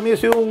verdad para mí ha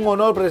sido un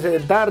honor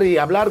presentar y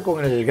hablar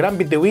con el gran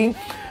Pitewin,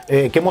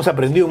 que hemos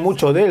aprendido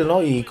mucho de él,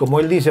 ¿no? Y como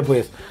él dice,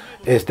 pues,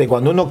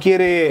 cuando uno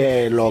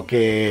quiere lo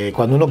que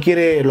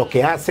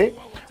hace,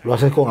 lo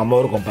haces con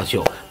amor, con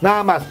pasión.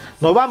 Nada más.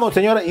 Nos vamos,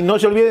 señora, y no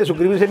se olvide de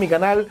suscribirse a mi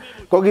canal,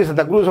 Coqui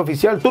Santa Cruz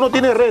Oficial. Tú no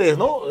tienes redes,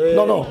 ¿no?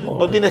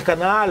 No tienes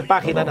canal,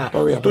 página, nada.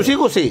 ¿Tus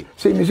hijos sí?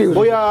 Sí, mis hijos.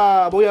 Voy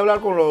a hablar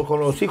con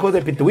los hijos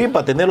de Pitewin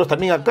para tenerlos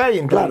también acá y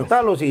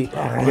entrevistarlos y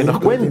que nos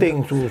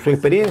cuenten su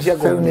experiencia.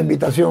 Hacer una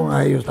invitación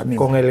a ellos también.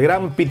 Con el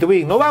gran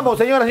Pitewin. Nos vamos,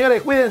 señoras y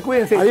señores.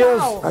 Cuídense. Adiós,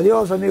 Chao.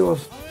 adiós,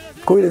 amigos.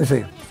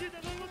 Cuídense.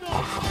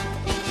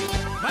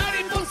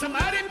 Mariposa,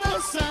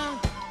 mariposa,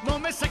 no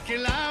me saque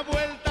la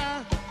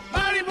vuelta.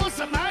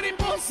 Mariposa,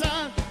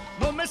 mariposa,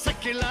 no me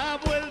saque la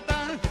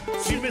vuelta.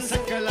 Si me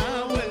saca la